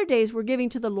 The other days we're giving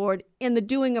to the Lord in the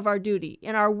doing of our duty,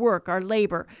 in our work, our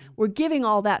labor. We're giving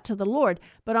all that to the Lord.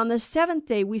 But on the seventh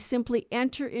day, we simply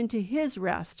enter into His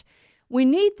rest. We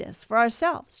need this for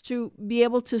ourselves to be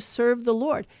able to serve the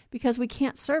Lord, because we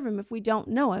can't serve Him if we don't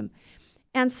know Him.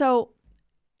 And so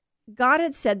God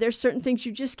had said there's certain things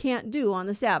you just can't do on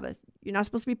the Sabbath. You're not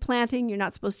supposed to be planting. You're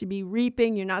not supposed to be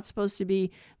reaping. You're not supposed to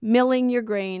be milling your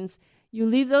grains. You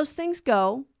leave those things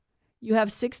go. You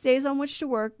have 6 days on which to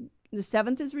work. The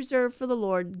seventh is reserved for the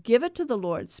Lord. Give it to the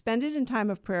Lord. Spend it in time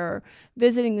of prayer,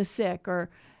 visiting the sick, or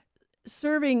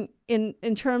serving in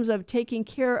terms of taking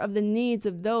care of the needs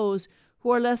of those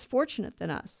who are less fortunate than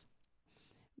us.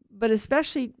 But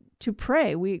especially to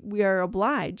pray, we are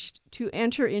obliged to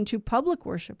enter into public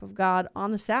worship of God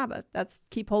on the Sabbath. That's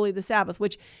keep holy the Sabbath,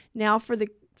 which now for the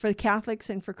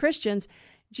Catholics and for Christians,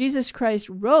 Jesus Christ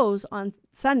rose on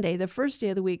Sunday, the first day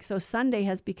of the week. So Sunday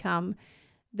has become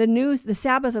the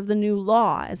Sabbath of the new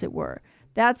law, as it were.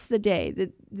 That's the day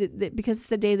because it's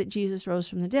the day that Jesus rose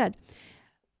from the dead.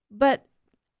 But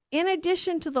in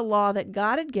addition to the law that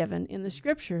God had given in the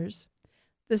Scriptures,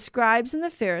 the scribes and the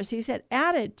Pharisees had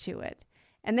added to it.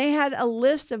 And they had a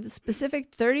list of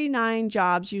specific 39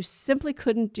 jobs you simply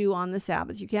couldn't do on the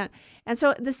Sabbath. You can't. And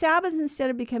so the Sabbath, instead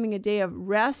of becoming a day of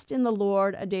rest in the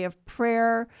Lord, a day of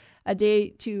prayer, a day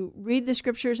to read the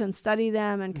Scriptures and study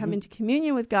them and come into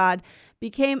communion with God,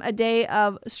 became a day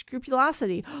of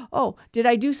scrupulosity. Oh, did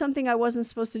I do something I wasn't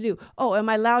supposed to do? Oh, am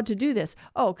I allowed to do this?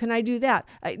 Oh, can I do that?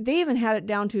 They even had it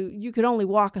down to you could only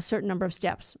walk a certain number of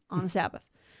steps on the Sabbath.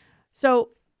 So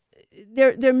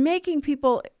they're making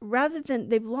people, rather than,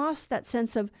 they've lost that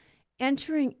sense of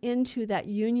entering into that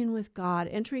union with God,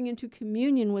 entering into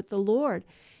communion with the Lord.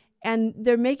 And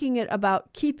they're making it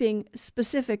about keeping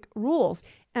specific rules.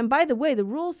 And by the way, the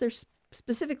rules they're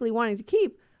specifically wanting to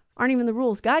keep aren't even the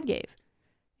rules God gave.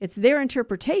 It's their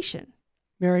interpretation.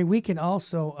 Mary, we can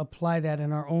also apply that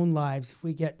in our own lives if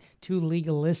we get too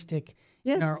legalistic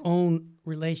Yes. in our own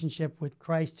relationship with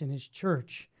Christ and his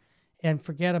church and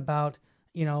forget about,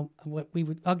 what we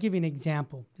would. I'll give you an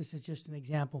example. This is just an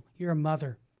example. You're a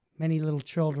mother, many little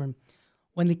children.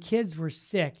 When the kids were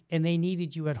sick and they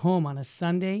needed you at home on a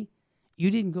Sunday,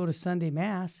 you didn't go to Sunday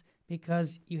Mass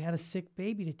because you had a sick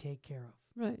baby to take care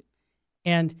of. Right.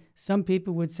 And some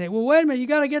people would say, well, wait a minute, you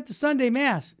got to get to Sunday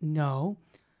Mass. No,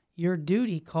 your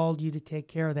duty called you to take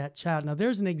care of that child. Now,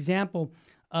 there's an example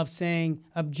of saying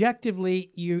objectively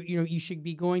you should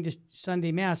be going to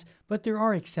Sunday Mass, but there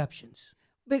are exceptions.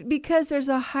 But because there's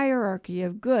a hierarchy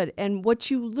of good, and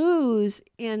what you lose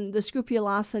in the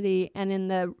scrupulosity and in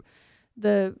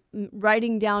the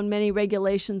writing down many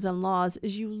regulations and laws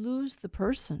is you lose the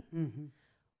person. Mm-hmm.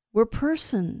 We're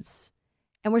persons,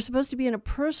 and we're supposed to be in a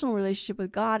personal relationship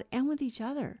with God and with each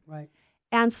other. Right.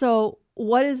 And so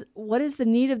what is the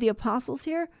need of the apostles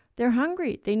here? They're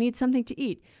hungry. They need something to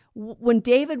eat. When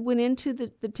David went into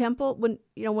the temple, when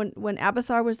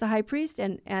Abiathar was the high priest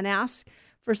and asked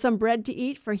for some bread to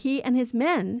eat for he and his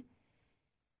men,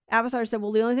 Abiathar said,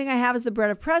 well, the only thing I have is the bread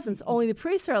of presence. Only the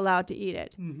priests are allowed to eat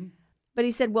it. Mm-hmm. But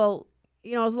he said, well,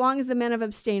 as long as the men have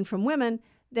abstained from women,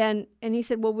 then, and he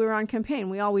said, well, we're on campaign.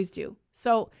 We always do.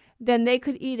 So then they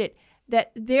could eat it.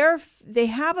 That they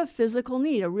have a physical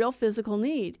need, a real physical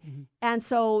need. Mm-hmm. And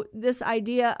so this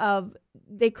idea of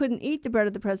they couldn't eat the bread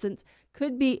of the presence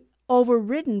could be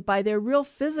overridden by their real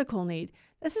physical need.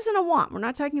 This isn't a want. We're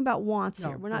not talking about wants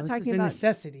here. We're not talking about a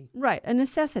necessity. Right, a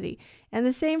necessity. And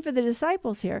the same for the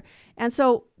disciples here. And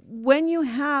so when you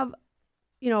have,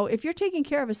 if you're taking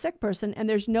care of a sick person and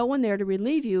there's no one there to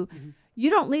relieve you, mm-hmm. you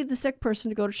don't leave the sick person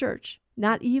to go to church.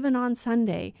 Not even on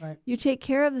Sunday. Right. You take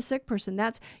care of the sick person.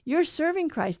 You're serving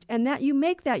Christ, and that you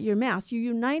make that your mass. You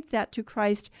unite that to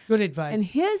Christ. Good advice. And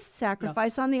his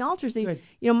sacrifice on the altar. So,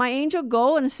 my angel,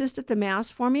 go and assist at the mass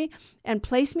for me, and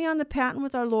place me on the paten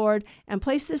with our Lord, and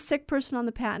place this sick person on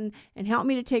the paten, and help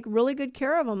me to take really good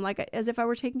care of him, like as if I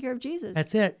were taking care of Jesus.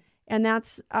 That's it. And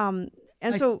that's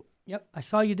Yep, I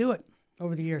saw you do it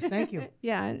over the years. Thank you.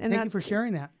 Yeah, and thank you for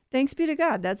sharing that. Thanks be to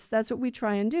God. That's what we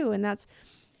try and do, and that's.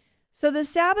 So the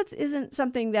Sabbath isn't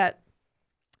something that,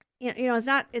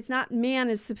 it's not man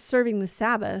is subserving the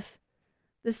Sabbath.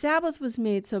 The Sabbath was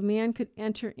made so man could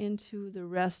enter into the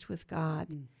rest with God.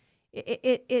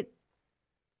 Mm.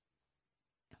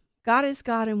 God is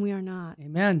God and we are not.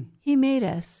 Amen. He made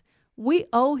us. We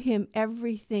owe him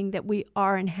everything that we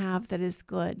are and have that is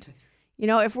good.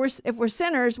 If we're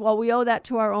sinners, well, we owe that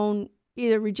to our own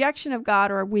either rejection of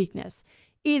God or our weakness.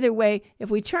 Either way, if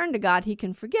we turn to God, he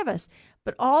can forgive us.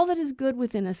 But all that is good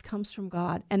within us comes from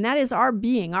God. And that is our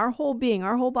being, our whole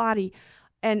body,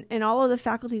 and all of the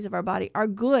faculties of our body are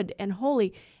good and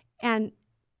holy. And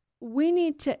we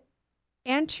need to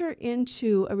enter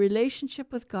into a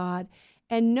relationship with God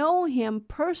and know him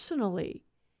personally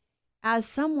as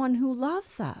someone who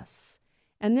loves us.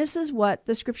 And this is what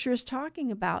the scripture is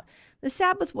talking about. The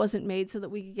Sabbath wasn't made so that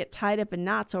we could get tied up in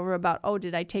knots over about,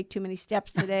 did I take too many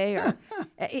steps today? Or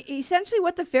essentially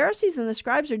what the Pharisees and the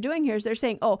scribes are doing here is they're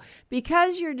saying,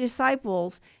 because your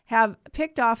disciples have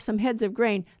picked off some heads of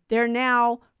grain, they're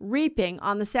now reaping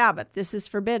on the Sabbath. This is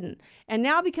forbidden. And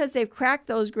now because they've cracked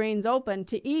those grains open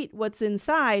to eat what's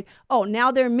inside,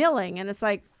 now they're milling. And it's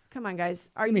like, come on, guys,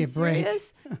 are you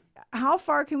serious? How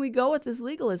far can we go with this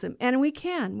legalism? And we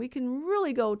can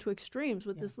really go to extremes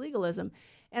with this legalism.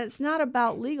 And it's not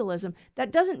about legalism.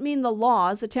 That doesn't mean the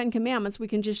laws, the 10 Commandments, we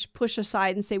can just push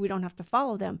aside and say we don't have to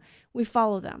follow them. We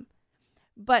follow them.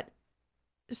 But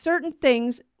certain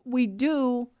things we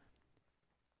do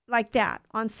like that.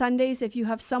 On Sundays, if you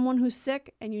have someone who's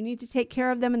sick and you need to take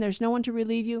care of them and there's no one to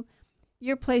relieve you,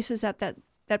 your place is at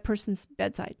that person's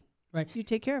bedside. Right. You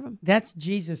take care of them. That's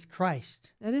Jesus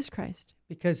Christ. That is Christ.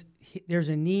 Because there's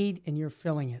a need and you're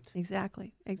filling it.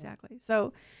 Exactly.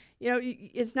 So,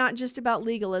 it's not just about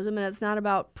legalism, and it's not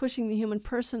about pushing the human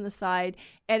person aside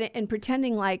and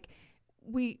pretending like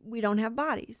we don't have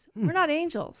bodies. We're not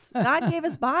angels. God gave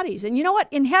us bodies. And you know what?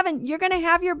 In heaven, you're going to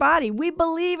have your body. We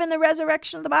believe in the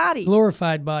resurrection of the body.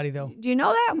 Glorified body, though. Do you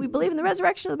know that? We believe in the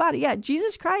resurrection of the body. Yeah,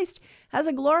 Jesus Christ has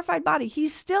a glorified body. He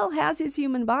still has his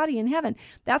human body in heaven.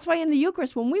 That's why in the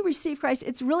Eucharist, when we receive Christ,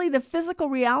 it's really the physical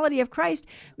reality of Christ,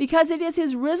 because it is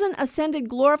his risen, ascended,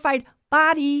 glorified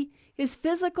body, his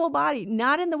physical body,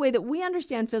 not in the way that we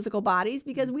understand physical bodies,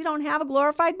 because we don't have a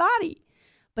glorified body.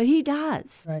 But he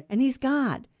does, right. And he's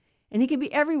God, and he can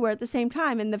be everywhere at the same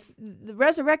time. And the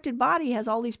resurrected body has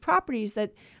all these properties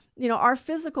that, our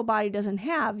physical body doesn't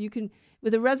have.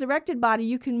 With a resurrected body,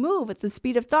 you can move at the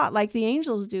speed of thought like the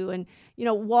angels do. And,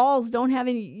 walls don't have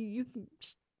any,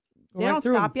 they don't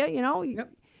stop you, Yep.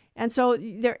 And so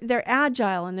they're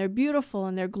agile and they're beautiful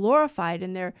and they're glorified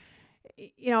and they're,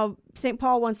 St.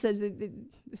 Paul once said that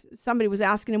somebody was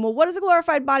asking him, well, what does a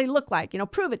glorified body look like?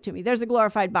 Prove it to me. There's a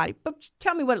glorified body, but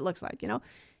tell me what it looks like,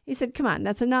 He said, come on,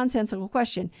 that's a nonsensical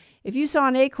question. If you saw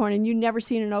an acorn and you'd never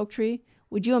seen an oak tree,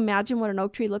 would you imagine what an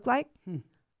oak tree looked like?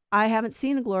 I haven't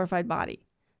seen a glorified body,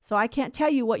 so I can't tell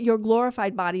you what your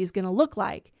glorified body is going to look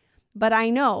like, but I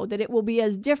know that it will be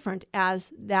as different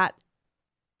as that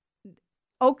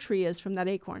oak tree is from that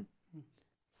acorn.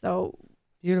 So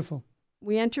beautiful.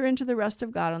 We enter into the rest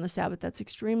of God on the Sabbath. That's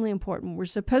extremely important. We're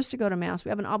supposed to go to Mass. We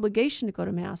have an obligation to go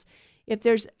to Mass. If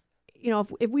there's,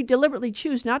 if we deliberately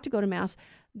choose not to go to Mass,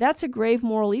 that's a grave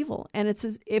moral evil. And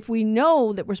if we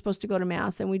know that we're supposed to go to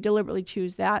Mass and we deliberately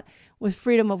choose that with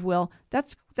freedom of will,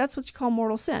 that's what you call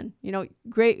mortal sin.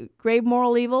 Grave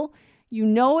moral evil.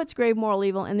 It's grave moral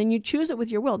evil, and then you choose it with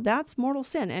your will. That's mortal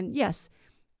sin. And yes,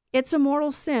 it's a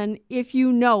mortal sin if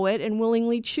you know it and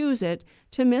willingly choose it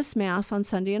to miss Mass on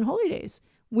Sunday and holy days.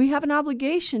 We have an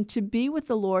obligation to be with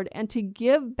the Lord and to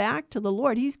give back to the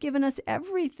Lord. He's given us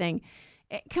everything.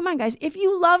 Come on, guys. If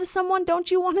you love someone,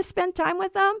 don't you want to spend time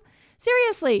with them?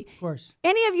 Seriously. Of course.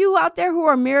 Any of you out there who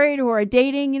are married or are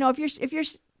dating, if your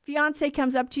fiance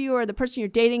comes up to you or the person you're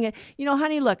dating,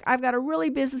 honey, look, I've got a really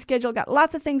busy schedule, got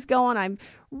lots of things going. I'm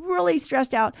really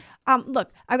stressed out.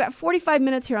 Look, I've got 45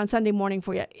 minutes here on Sunday morning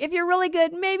for you. If you're really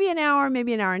good, maybe an hour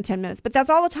and 10 minutes, but that's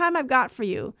all the time I've got for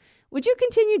you. Would you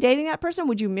continue dating that person?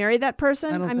 Would you marry that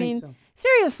person? I mean, so.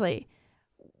 Seriously.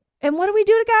 And what do we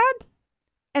do to God?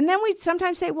 And then we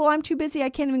sometimes say, well, I'm too busy. I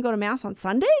can't even go to Mass on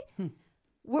Sunday.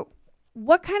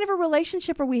 What kind of a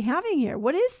relationship are we having here?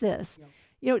 What is this?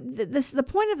 Yeah. The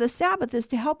point of the Sabbath is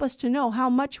to help us to know how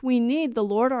much we need the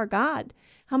Lord our God,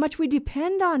 how much we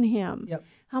depend on Him,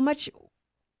 how much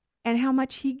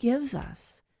He gives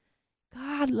us.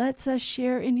 God lets us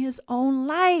share in His own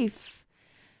life.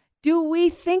 Do we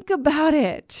think about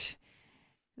it?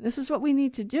 This is what we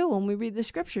need to do when we read the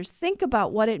Scriptures. Think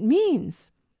about what it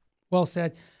means. Well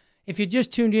said. If you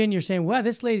just tuned in, you're saying, wow,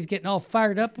 this lady's getting all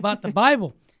fired up about the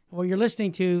Bible. Well, you're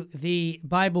listening to the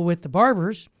Bible with the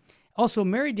Barbers. Also,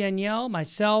 Mary Danielle,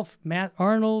 myself, Matt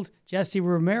Arnold, Jesse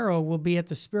Romero will be at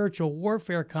the Spiritual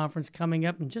Warfare Conference coming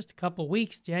up in just a couple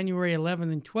weeks, January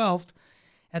 11th and 12th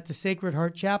at the Sacred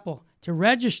Heart Chapel. To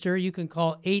register, you can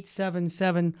call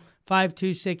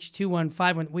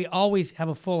 877-526-2151. We always have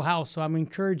a full house, so I'm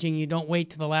encouraging you, don't wait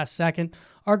to the last second.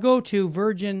 Or go to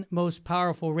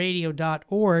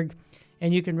virginmostpowerfulradio.org,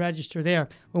 and you can register there.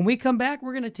 When we come back,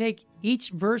 we're going to take each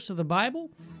verse of the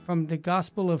Bible from the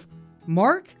Gospel of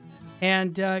Mark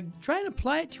and try and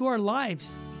apply it to our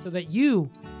lives so that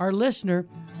you, our listener,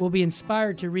 will be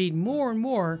inspired to read more and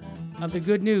more of the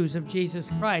good news of Jesus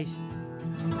Christ.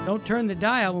 Don't turn the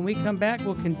dial. When we come back,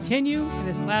 we'll continue in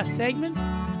this last segment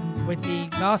with the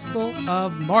Gospel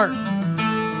of Mark.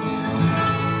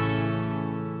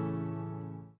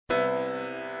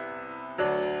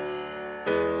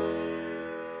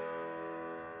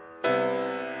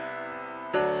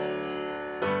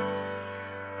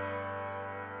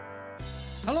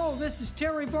 Hello, this is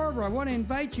Terry Barber. I want to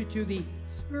invite you to the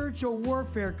Spiritual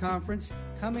Warfare Conference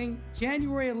coming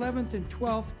January 11th and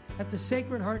 12th at the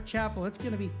Sacred Heart Chapel. It's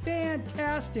going to be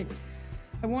fantastic.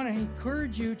 I want to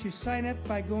encourage you to sign up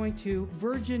by going to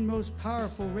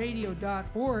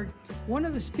virginmostpowerfulradio.org. One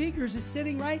of the speakers is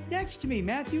sitting right next to me,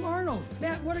 Matthew Arnold.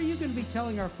 Matt, what are you going to be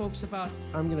telling our folks about?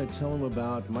 I'm going to tell them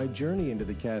about my journey into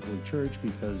the Catholic Church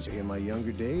because in my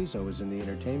younger days, I was in the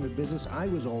entertainment business. I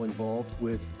was all involved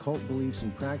with cult beliefs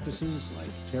and practices like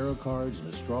tarot cards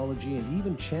and astrology and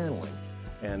even channeling.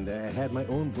 And I had my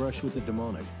own brush with the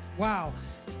demonic. Wow.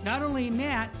 Not only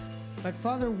Matt, but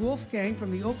Father Wolfgang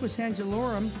from the Opus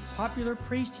Angelorum, popular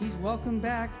priest, he's welcome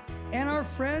back. And our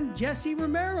friend Jesse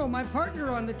Romero, my partner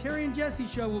on the Terry and Jesse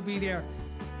Show, will be there.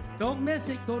 Don't miss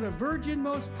it. Go to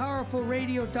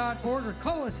virginmostpowerfulradio.org or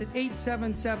call us at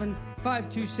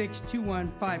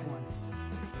 877-526-2151.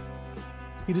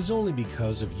 It is only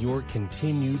because of your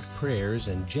continued prayers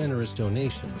and generous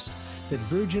donations that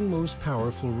Virgin Most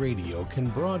Powerful Radio can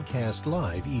broadcast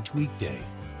live each weekday.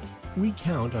 We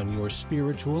count on your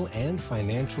spiritual and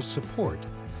financial support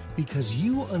because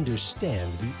you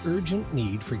understand the urgent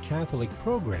need for Catholic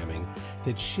programming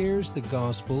that shares the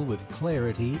gospel with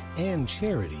clarity and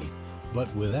charity,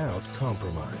 but without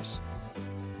compromise.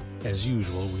 As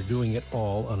usual, we're doing it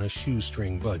all on a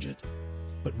shoestring budget,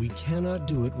 but we cannot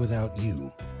do it without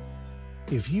you.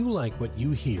 If you like what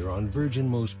you hear on Virgin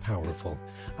Most Powerful,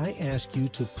 I ask you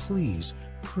to please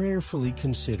prayerfully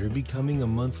consider becoming a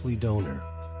monthly donor.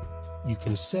 You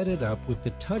can set it up with the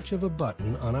touch of a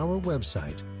button on our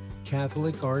website,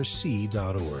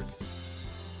 CatholicRC.org.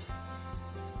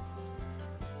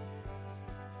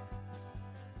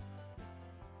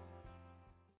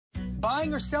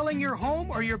 Buying or selling your home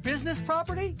or your business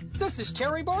property? This is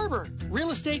Terry Barber.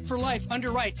 Real Estate for Life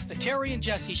underwrites the Terry and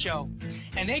Jesse Show.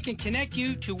 And they can connect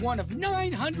you to one of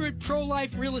 900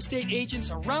 pro-life real estate agents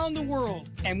around the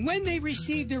world. And when they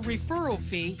receive their referral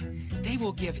fee, they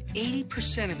will give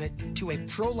 80% of it to a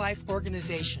pro-life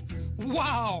organization.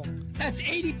 Wow! That's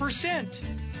 80%!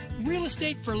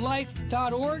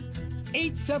 realestateforlife.org,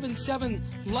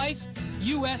 877-LIFE,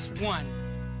 US 1.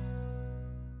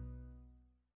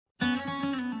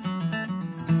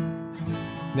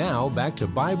 Now, back to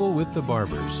Bible with the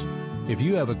Barbers. If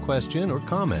you have a question or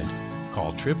comment,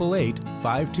 call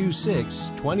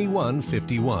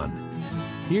 888-526-2151.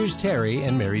 Here's Terry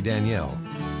and Mary Danielle.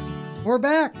 We're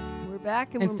back. We're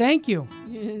back. And thank you.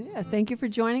 Yeah, thank you for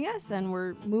joining us. And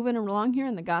we're moving along here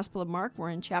in the Gospel of Mark.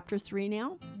 We're in chapter 3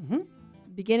 now,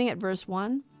 beginning at verse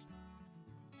 1.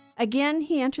 Again,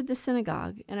 he entered the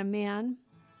synagogue, and a man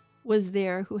was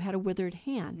there who had a withered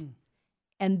hand.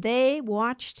 And they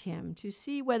watched him to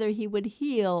see whether he would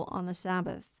heal on the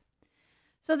Sabbath,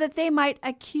 so that they might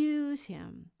accuse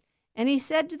him. And he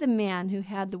said to the man who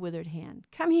had the withered hand,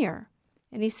 "Come here."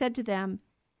 And he said to them,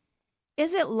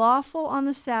 "Is it lawful on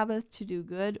the Sabbath to do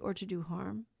good or to do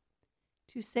harm,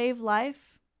 to save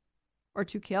life or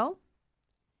to kill?"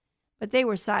 But they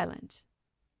were silent.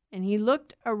 And he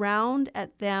looked around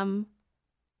at them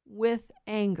with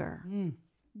anger,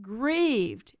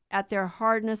 grieved at their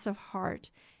hardness of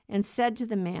heart, and said to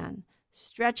the man,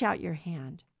 "Stretch out your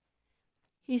hand."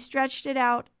 He stretched it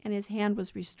out, and his hand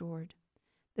was restored.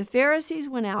 The Pharisees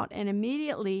went out and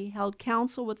immediately held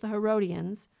counsel with the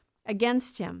Herodians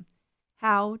against him,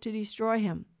 how to destroy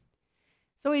him.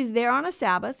 So he's there on a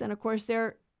Sabbath, and of course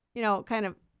they're, kind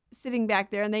of sitting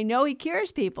back there, and they know he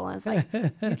cures people. And it's like,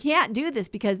 you can't do this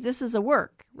because this is a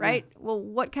work, right? Yeah. Well,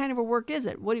 what kind of a work is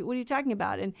it? What are you talking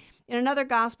about? And in another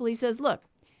gospel, he says, look,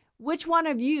 which one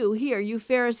of you here, you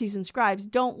Pharisees and scribes,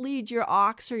 don't lead your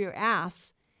ox or your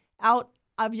ass out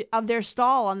of their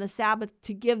stall on the Sabbath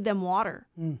to give them water?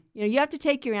 You have to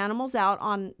take your animals out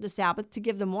on the Sabbath to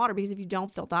give them water, because if you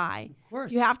don't, they'll die. Of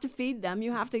course. You have to feed them.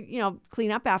 You have to,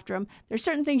 clean up after them. There's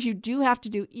certain things you do have to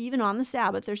do even on the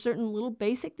Sabbath. There's certain little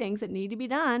basic things that need to be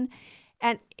done.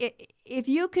 And if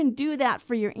you can do that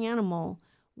for your animal,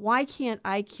 why can't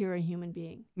I cure a human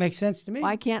being? Makes sense to me.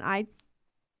 Why can't I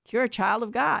cure a child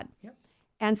of God? Yep.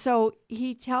 And so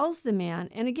he tells the man,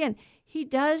 and again, he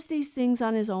does these things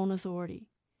on his own authority.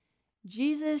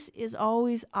 Jesus is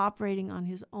always operating on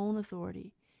his own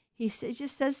authority. He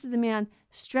just says to the man,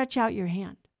 "Stretch out your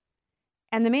hand."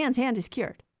 And the man's hand is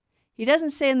cured. He doesn't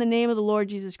say in the name of the Lord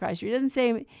Jesus Christ. Or he doesn't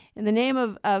say in the name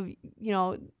of the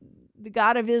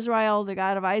God of Israel, the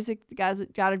God of Isaac, the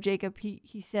God of Jacob.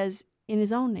 He says in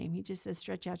his own name. He just says,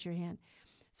 "Stretch out your hand."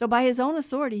 So by his own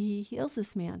authority, he heals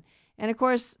this man. And of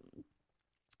course,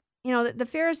 the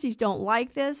Pharisees don't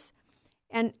like this.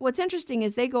 And what's interesting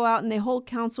is they go out and they hold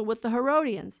counsel with the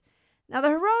Herodians. Now, the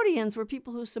Herodians were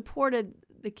people who supported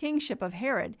the kingship of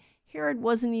Herod. Herod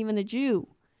wasn't even a Jew.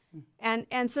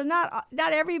 And so not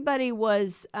everybody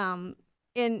was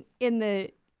in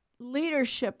the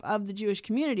leadership of the Jewish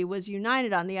community was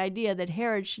united on the idea that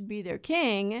Herod should be their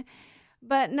king.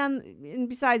 But and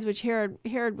besides which,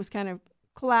 Herod was kind of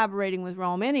collaborating with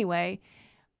Rome anyway.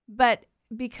 But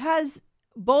because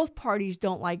both parties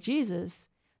don't like Jesus,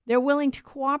 they're willing to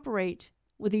cooperate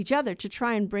with each other to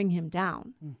try and bring him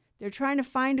down. They're trying to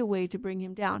find a way to bring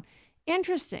him down.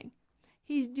 Interesting.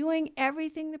 He's doing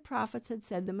everything the prophets had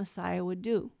said the Messiah would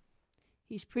do.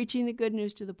 He's preaching the good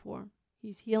news to the poor.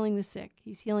 He's healing the sick.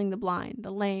 He's healing the blind,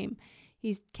 the lame.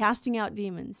 He's casting out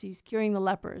demons. He's curing the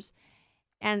lepers.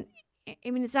 And,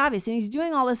 it's obvious. And he's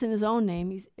doing all this in his own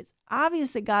name. It's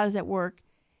obvious that God is at work.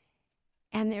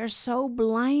 And they're so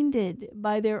blinded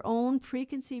by their own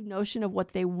preconceived notion of what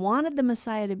they wanted the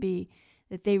Messiah to be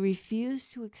that they refuse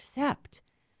to accept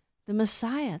the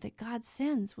Messiah that God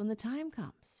sends when the time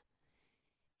comes.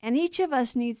 And each of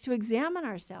us needs to examine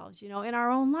ourselves, in our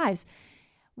own lives.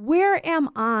 Where am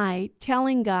I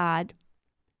telling God,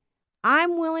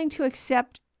 I'm willing to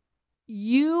accept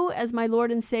you as my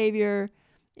Lord and Savior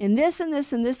in this and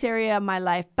this and this area of my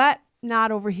life, but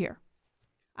not over here.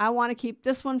 I want to keep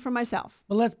this one for myself.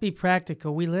 Well, let's be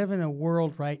practical. We live in a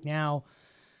world right now,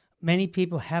 many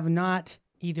people have not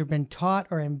either been taught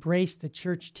or embraced the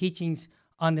church teachings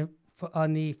on the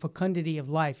fecundity of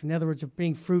life. In other words, of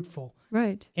being fruitful.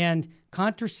 Right. And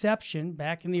contraception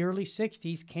back in the early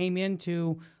 60s came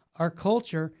into our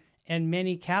culture, and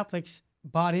many Catholics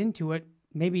bought into it,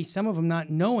 maybe some of them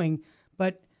not knowing.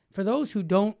 But for those who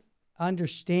don't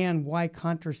understand why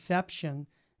contraception,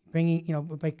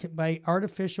 by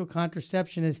artificial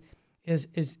contraception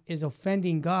is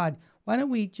offending God, Why don't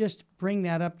we just bring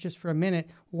that up just for a minute?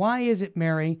 Why is it,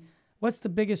 Mary? What's the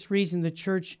biggest reason the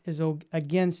church is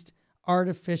against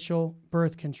artificial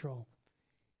birth control?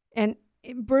 And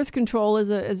birth control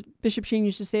is, as Bishop Sheen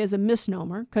used to say, is a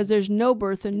misnomer, because there's no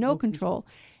birth and no control.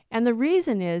 And the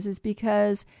reason is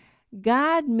because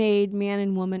God made man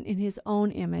and woman in his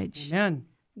own image. Amen.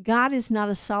 God is not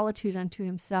a solitude unto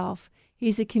himself.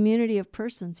 He's a community of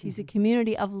persons. He's a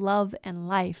community of love and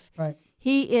life. Right.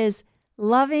 He is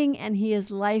loving and he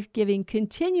is life-giving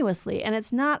continuously. And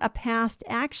it's not a past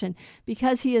action.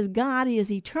 Because he is God, he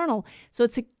is eternal. So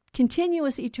it's a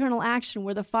continuous eternal action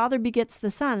where the Father begets the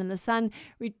Son, and the Son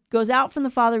goes out from the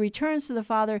Father, returns to the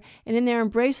Father, and in their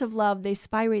embrace of love, they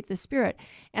spirate the Spirit.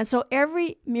 And so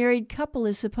every married couple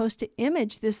is supposed to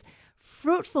image this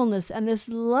fruitfulness and this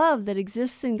love that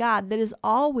exists in God that is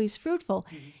always fruitful.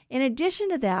 Mm-hmm. In addition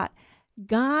to that,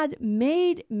 God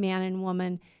made man and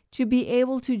woman to be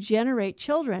able to generate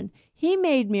children. He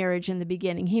made marriage in the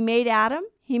beginning. He made Adam.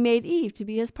 He made Eve to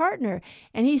be his partner.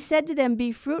 And he said to them,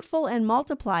 be fruitful and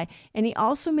multiply. And he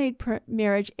also made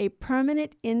marriage a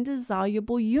permanent,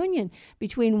 indissoluble union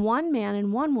between one man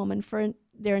and one woman for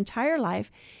their entire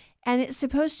life. And it's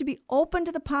supposed to be open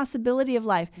to the possibility of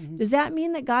life. Mm-hmm. Does that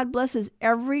mean that God blesses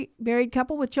every married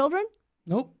couple with children?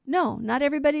 Nope. No, not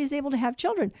everybody is able to have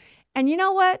children. And you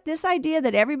know what? This idea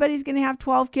that everybody's going to have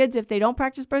 12 kids if they don't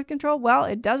practice birth control, well,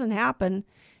 it doesn't happen.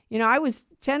 You know, I was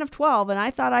 10 of 12, and I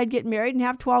thought I'd get married and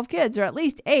have 12 kids, or at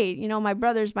least 8. You know, my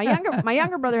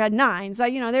younger brother had 9, so,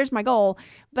 you know, there's my goal.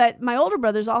 But my older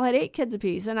brothers all had 8 kids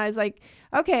apiece, and I was like,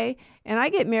 okay. And I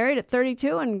get married at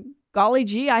 32, and golly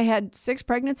gee, I had 6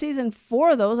 pregnancies, and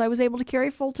 4 of those I was able to carry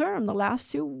full term. The last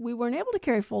 2, we weren't able to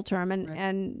carry full term, and, right.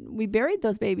 and we buried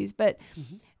those babies. But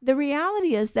the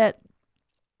reality is that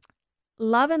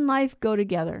love and life go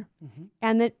together,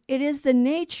 and that it is the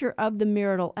nature of the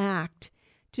marital act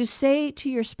to say to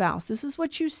your spouse, this is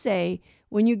what you say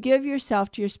when you give yourself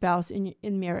to your spouse in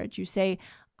marriage. You say,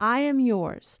 I am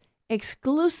yours,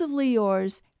 exclusively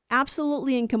yours,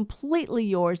 absolutely and completely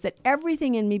yours, that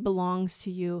everything in me belongs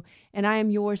to you, and I am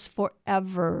yours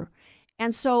forever.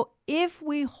 And so if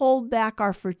we hold back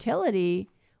our fertility,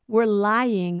 we're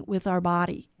lying with our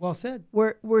body. Well said.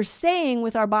 We're saying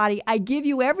with our body, I give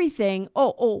you everything.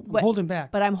 But holding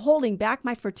back. But I'm holding back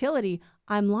my fertility.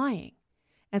 I'm lying.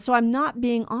 And so I'm not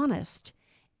being honest.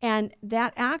 And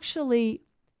that actually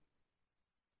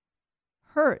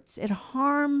hurts. It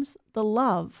harms the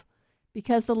love,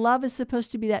 because the love is supposed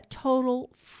to be that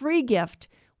total free gift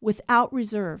without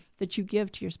reserve that you give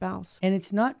to your spouse. And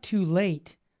it's not too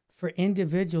late for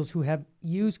individuals who have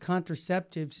used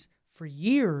contraceptives for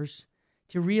years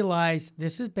to realize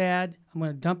this is bad. I'm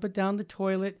going to dump it down the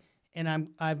toilet, and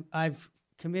I've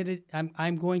committed.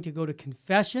 I'm going to go to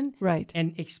confession, right,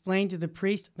 and explain to the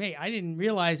priest, hey,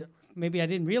 maybe I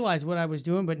didn't realize what I was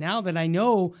doing, but now that I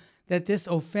know that this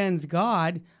offends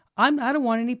God, I don't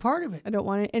want any part of it. I don't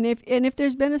want it. And if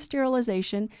there's been a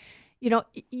sterilization, you know,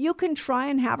 you can try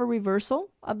and have a reversal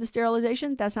of the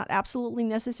sterilization. That's not absolutely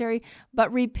necessary,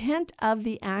 but repent of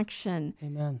the action.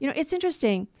 Amen. You know, it's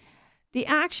interesting. The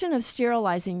action of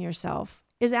sterilizing yourself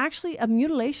is actually a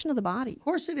mutilation of the body. Of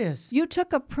course it is. You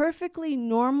took a perfectly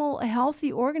normal,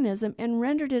 healthy organism and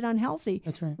rendered it unhealthy.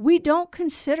 That's right. We don't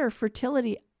consider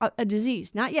fertility a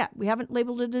disease. Not yet. We haven't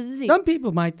labeled it a disease. Some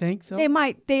people might think so. They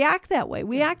might. They act that way.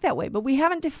 We act that way, but we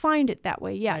haven't defined it that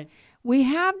way yet. Right. We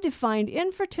have defined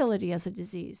infertility as a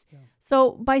disease. Yeah.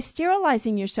 So by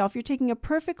sterilizing yourself, you're taking a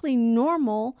perfectly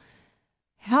normal,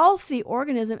 healthy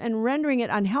organism and rendering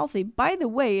it unhealthy. By the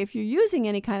way, if you're using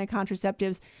any kind of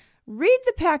contraceptives, read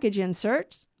the package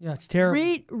inserts. Yeah, it's terrible.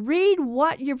 Read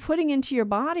what you're putting into your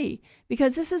body,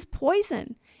 because this is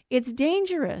poison. It's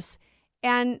dangerous.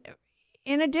 And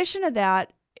in addition to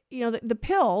that, you know,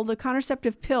 the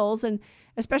contraceptive pills, and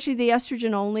especially the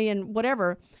estrogen only and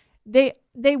whatever,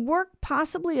 they work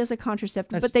possibly as a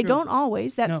contraceptive, That's but they true. don't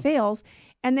always. That fails.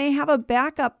 And they have a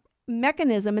backup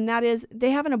mechanism, and that is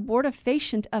they have an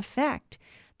abortifacient effect.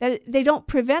 That they don't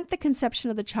prevent the conception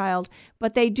of the child,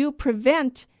 but they do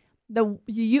prevent the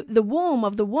womb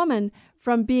of the woman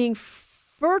from being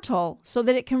fertile so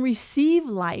that it can receive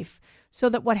life, so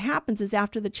that what happens is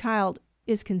after the child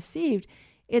is conceived,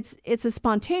 it's a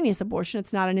spontaneous abortion.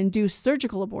 It's not an induced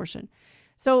surgical abortion.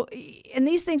 So in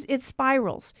these things, it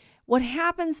spirals. What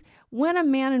happens when a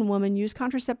man and woman use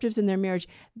contraceptives in their marriage,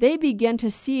 they begin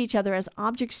to see each other as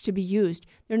objects to be used.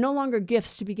 They're no longer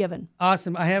gifts to be given.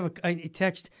 Awesome. I have a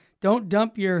text. Don't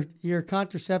dump your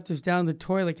contraceptives down the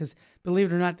toilet, because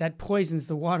believe it or not, that poisons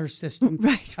the water system.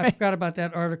 Right. I forgot about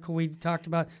that article we talked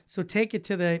about. So take it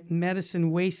to the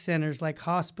medicine waste centers like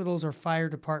hospitals or fire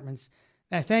departments.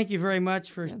 Thank you very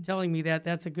much for telling me that.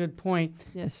 That's a good point.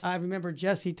 Yes. I remember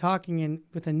Jesse talking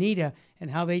with Anita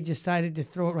and how they decided to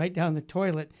throw it right down the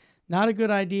toilet. Not a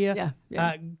good idea.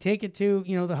 Yeah. Take it to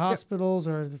the hospitals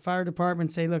or the fire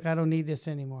department. Say, look, I don't need this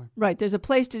anymore. Right. There's a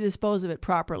place to dispose of it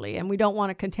properly, and we don't want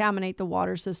to contaminate the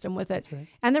water system with it. That's right.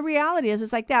 And the reality is,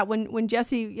 it's like that. When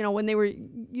Jesse, when they were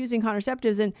using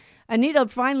contraceptives, and Anita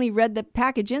finally read the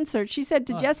package insert, she said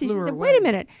to Jesse, she said, "Wait a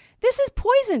minute, this is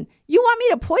poison. You want me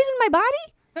to poison my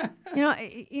body?"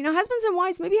 Husbands and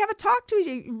wives maybe have a talk to each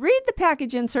other, read the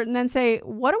package insert, and then say,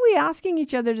 what are we asking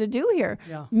each other to do here?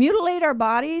 Yeah. Mutilate our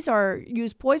bodies or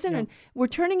use poison? And we're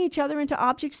turning each other into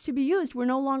objects to be used. We're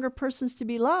no longer persons to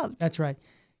be loved. That's right.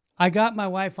 I got my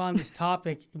wife on this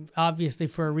topic, obviously,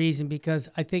 for a reason, because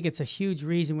I think it's a huge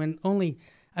reason when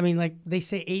like they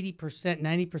say 80%,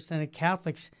 90% of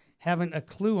Catholics haven't a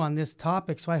clue on this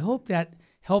topic. So I hope that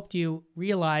helped you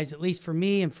realize, at least for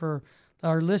me and for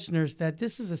our listeners, that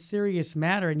this is a serious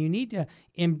matter and you need to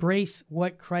embrace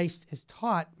what Christ has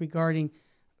taught regarding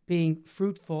being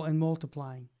fruitful and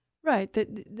multiplying. Right.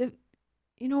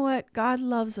 You know what? God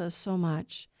loves us so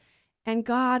much, and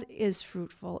God is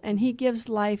fruitful, and he gives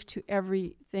life to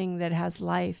everything that has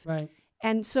life. Right.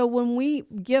 And so when we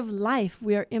give life,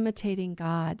 we are imitating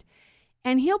God,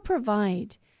 and he'll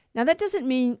provide. Now, that doesn't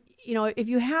mean, if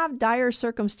you have dire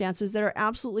circumstances that are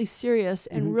absolutely serious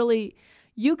and really,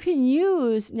 you can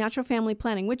use natural family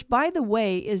planning, which, by the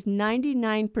way, is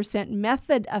 99%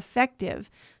 method effective.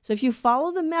 So if you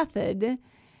follow the method.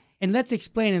 And let's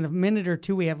explain in a minute or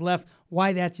two we have left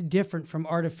why that's different from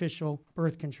artificial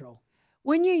birth control.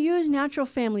 When you use natural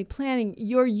family planning,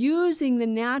 you're using the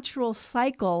natural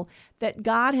cycle that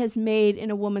God has made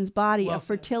in a woman's body of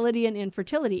fertility and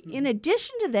infertility. In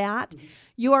addition to that,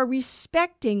 you are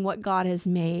respecting what God has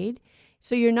made.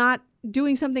 So you're not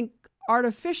doing something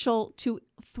artificial to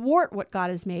thwart what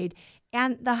God has made.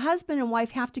 And the husband and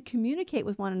wife have to communicate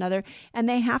with one another, and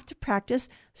they have to practice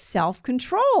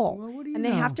self-control, and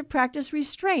they have to practice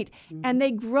restraint, and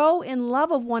they grow in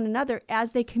love of one another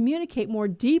as they communicate more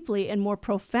deeply and more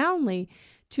profoundly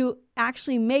to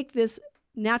actually make this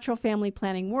natural family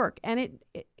planning work. And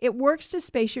it works to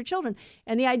space your children.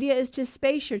 And the idea is to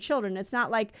space your children. It's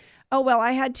not like, oh, well,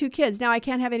 I had 2 kids. Now I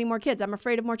can't have any more kids. I'm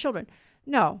afraid of more children.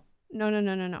 No.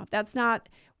 That's not,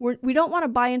 we don't want to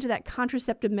buy into that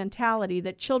contraceptive mentality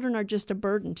that children are just a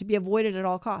burden to be avoided at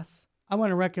all costs. I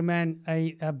want to recommend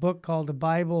a book called The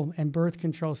Bible and Birth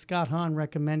Control. Scott Hahn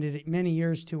recommended it many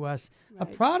years to us. Right. A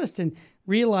Protestant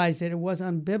realized that it was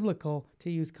unbiblical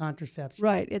to use contraception.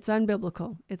 Right. It's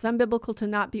unbiblical. It's unbiblical to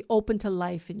not be open to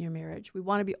life in your marriage. We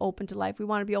want to be open to life. We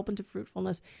want to be open to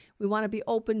fruitfulness. We want to be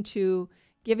open to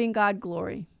giving God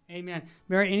glory. Amen.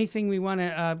 Mary, anything we want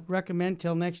to recommend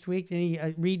till next week?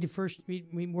 Read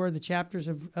more of the chapters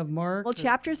of Mark? Well,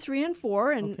 chapter 3 and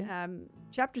 4, and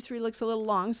chapter 3 looks a little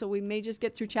long, so we may just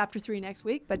get through chapter 3 next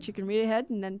week, but you can read ahead.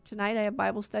 And then tonight I have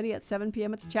Bible study at 7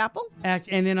 p.m. at the chapel. And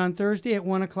then on Thursday at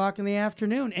 1 o'clock in the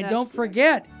afternoon. And don't correct.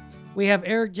 forget, we have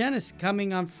Eric Jennis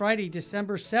coming on Friday,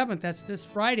 December 7th. That's this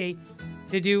Friday,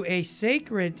 to do a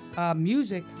sacred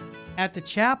music at the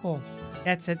chapel.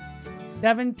 That's at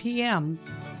 7 p.m.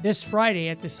 this Friday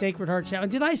at the Sacred Heart Chapel.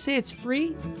 Did I say it's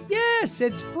free? Yes,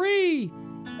 it's free.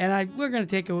 And we're going to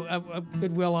take a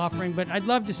goodwill offering, but I'd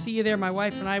love to see you there. My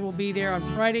wife and I will be there on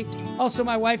Friday. Also,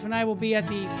 my wife and I will be at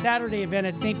the Saturday event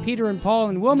at St. Peter and Paul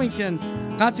in Wilmington,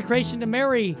 Consecration to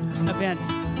Mary event.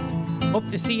 Hope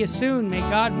to see you soon. May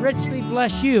God richly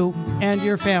bless you and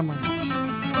your family.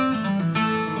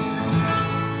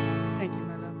 Thank you,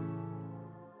 my love.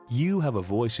 You have a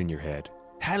voice in your head.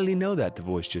 How did he know that, the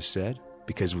voice just said?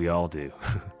 Because we all do.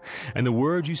 And the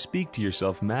words you speak to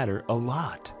yourself matter a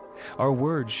lot. Our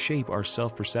words shape our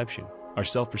self-perception. Our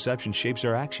self-perception shapes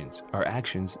our actions. Our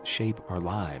actions shape our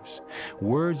lives.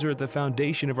 Words are at the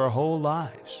foundation of our whole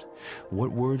lives.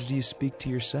 What words do you speak to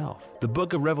yourself? The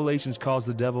book of Revelations calls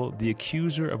the devil the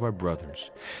accuser of our brothers.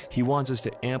 He wants us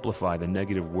to amplify the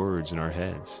negative words in our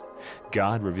heads.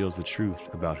 God reveals the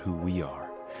truth about who we are.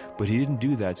 But he didn't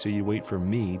do that so you wait for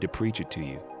me to preach it to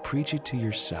you. Preach it to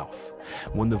yourself.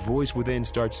 When the voice within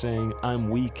starts saying, I'm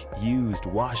weak, used,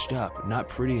 washed up, not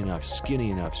pretty enough, skinny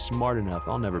enough, smart enough,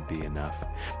 I'll never be enough.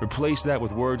 Replace that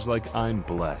with words like, I'm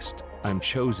blessed, I'm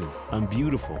chosen, I'm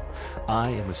beautiful, I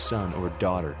am a son or a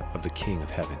daughter of the King of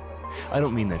Heaven. I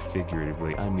don't mean that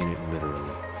figuratively, I mean it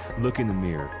literally. Look in the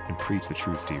mirror and preach the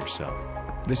truth to yourself.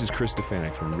 This is Chris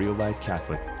Stefanik from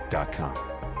RealLifeCatholic.com.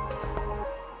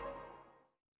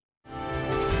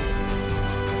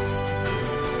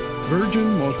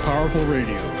 Virgin Most Powerful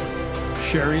Radio,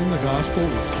 sharing the gospel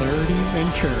with clarity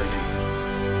and charity.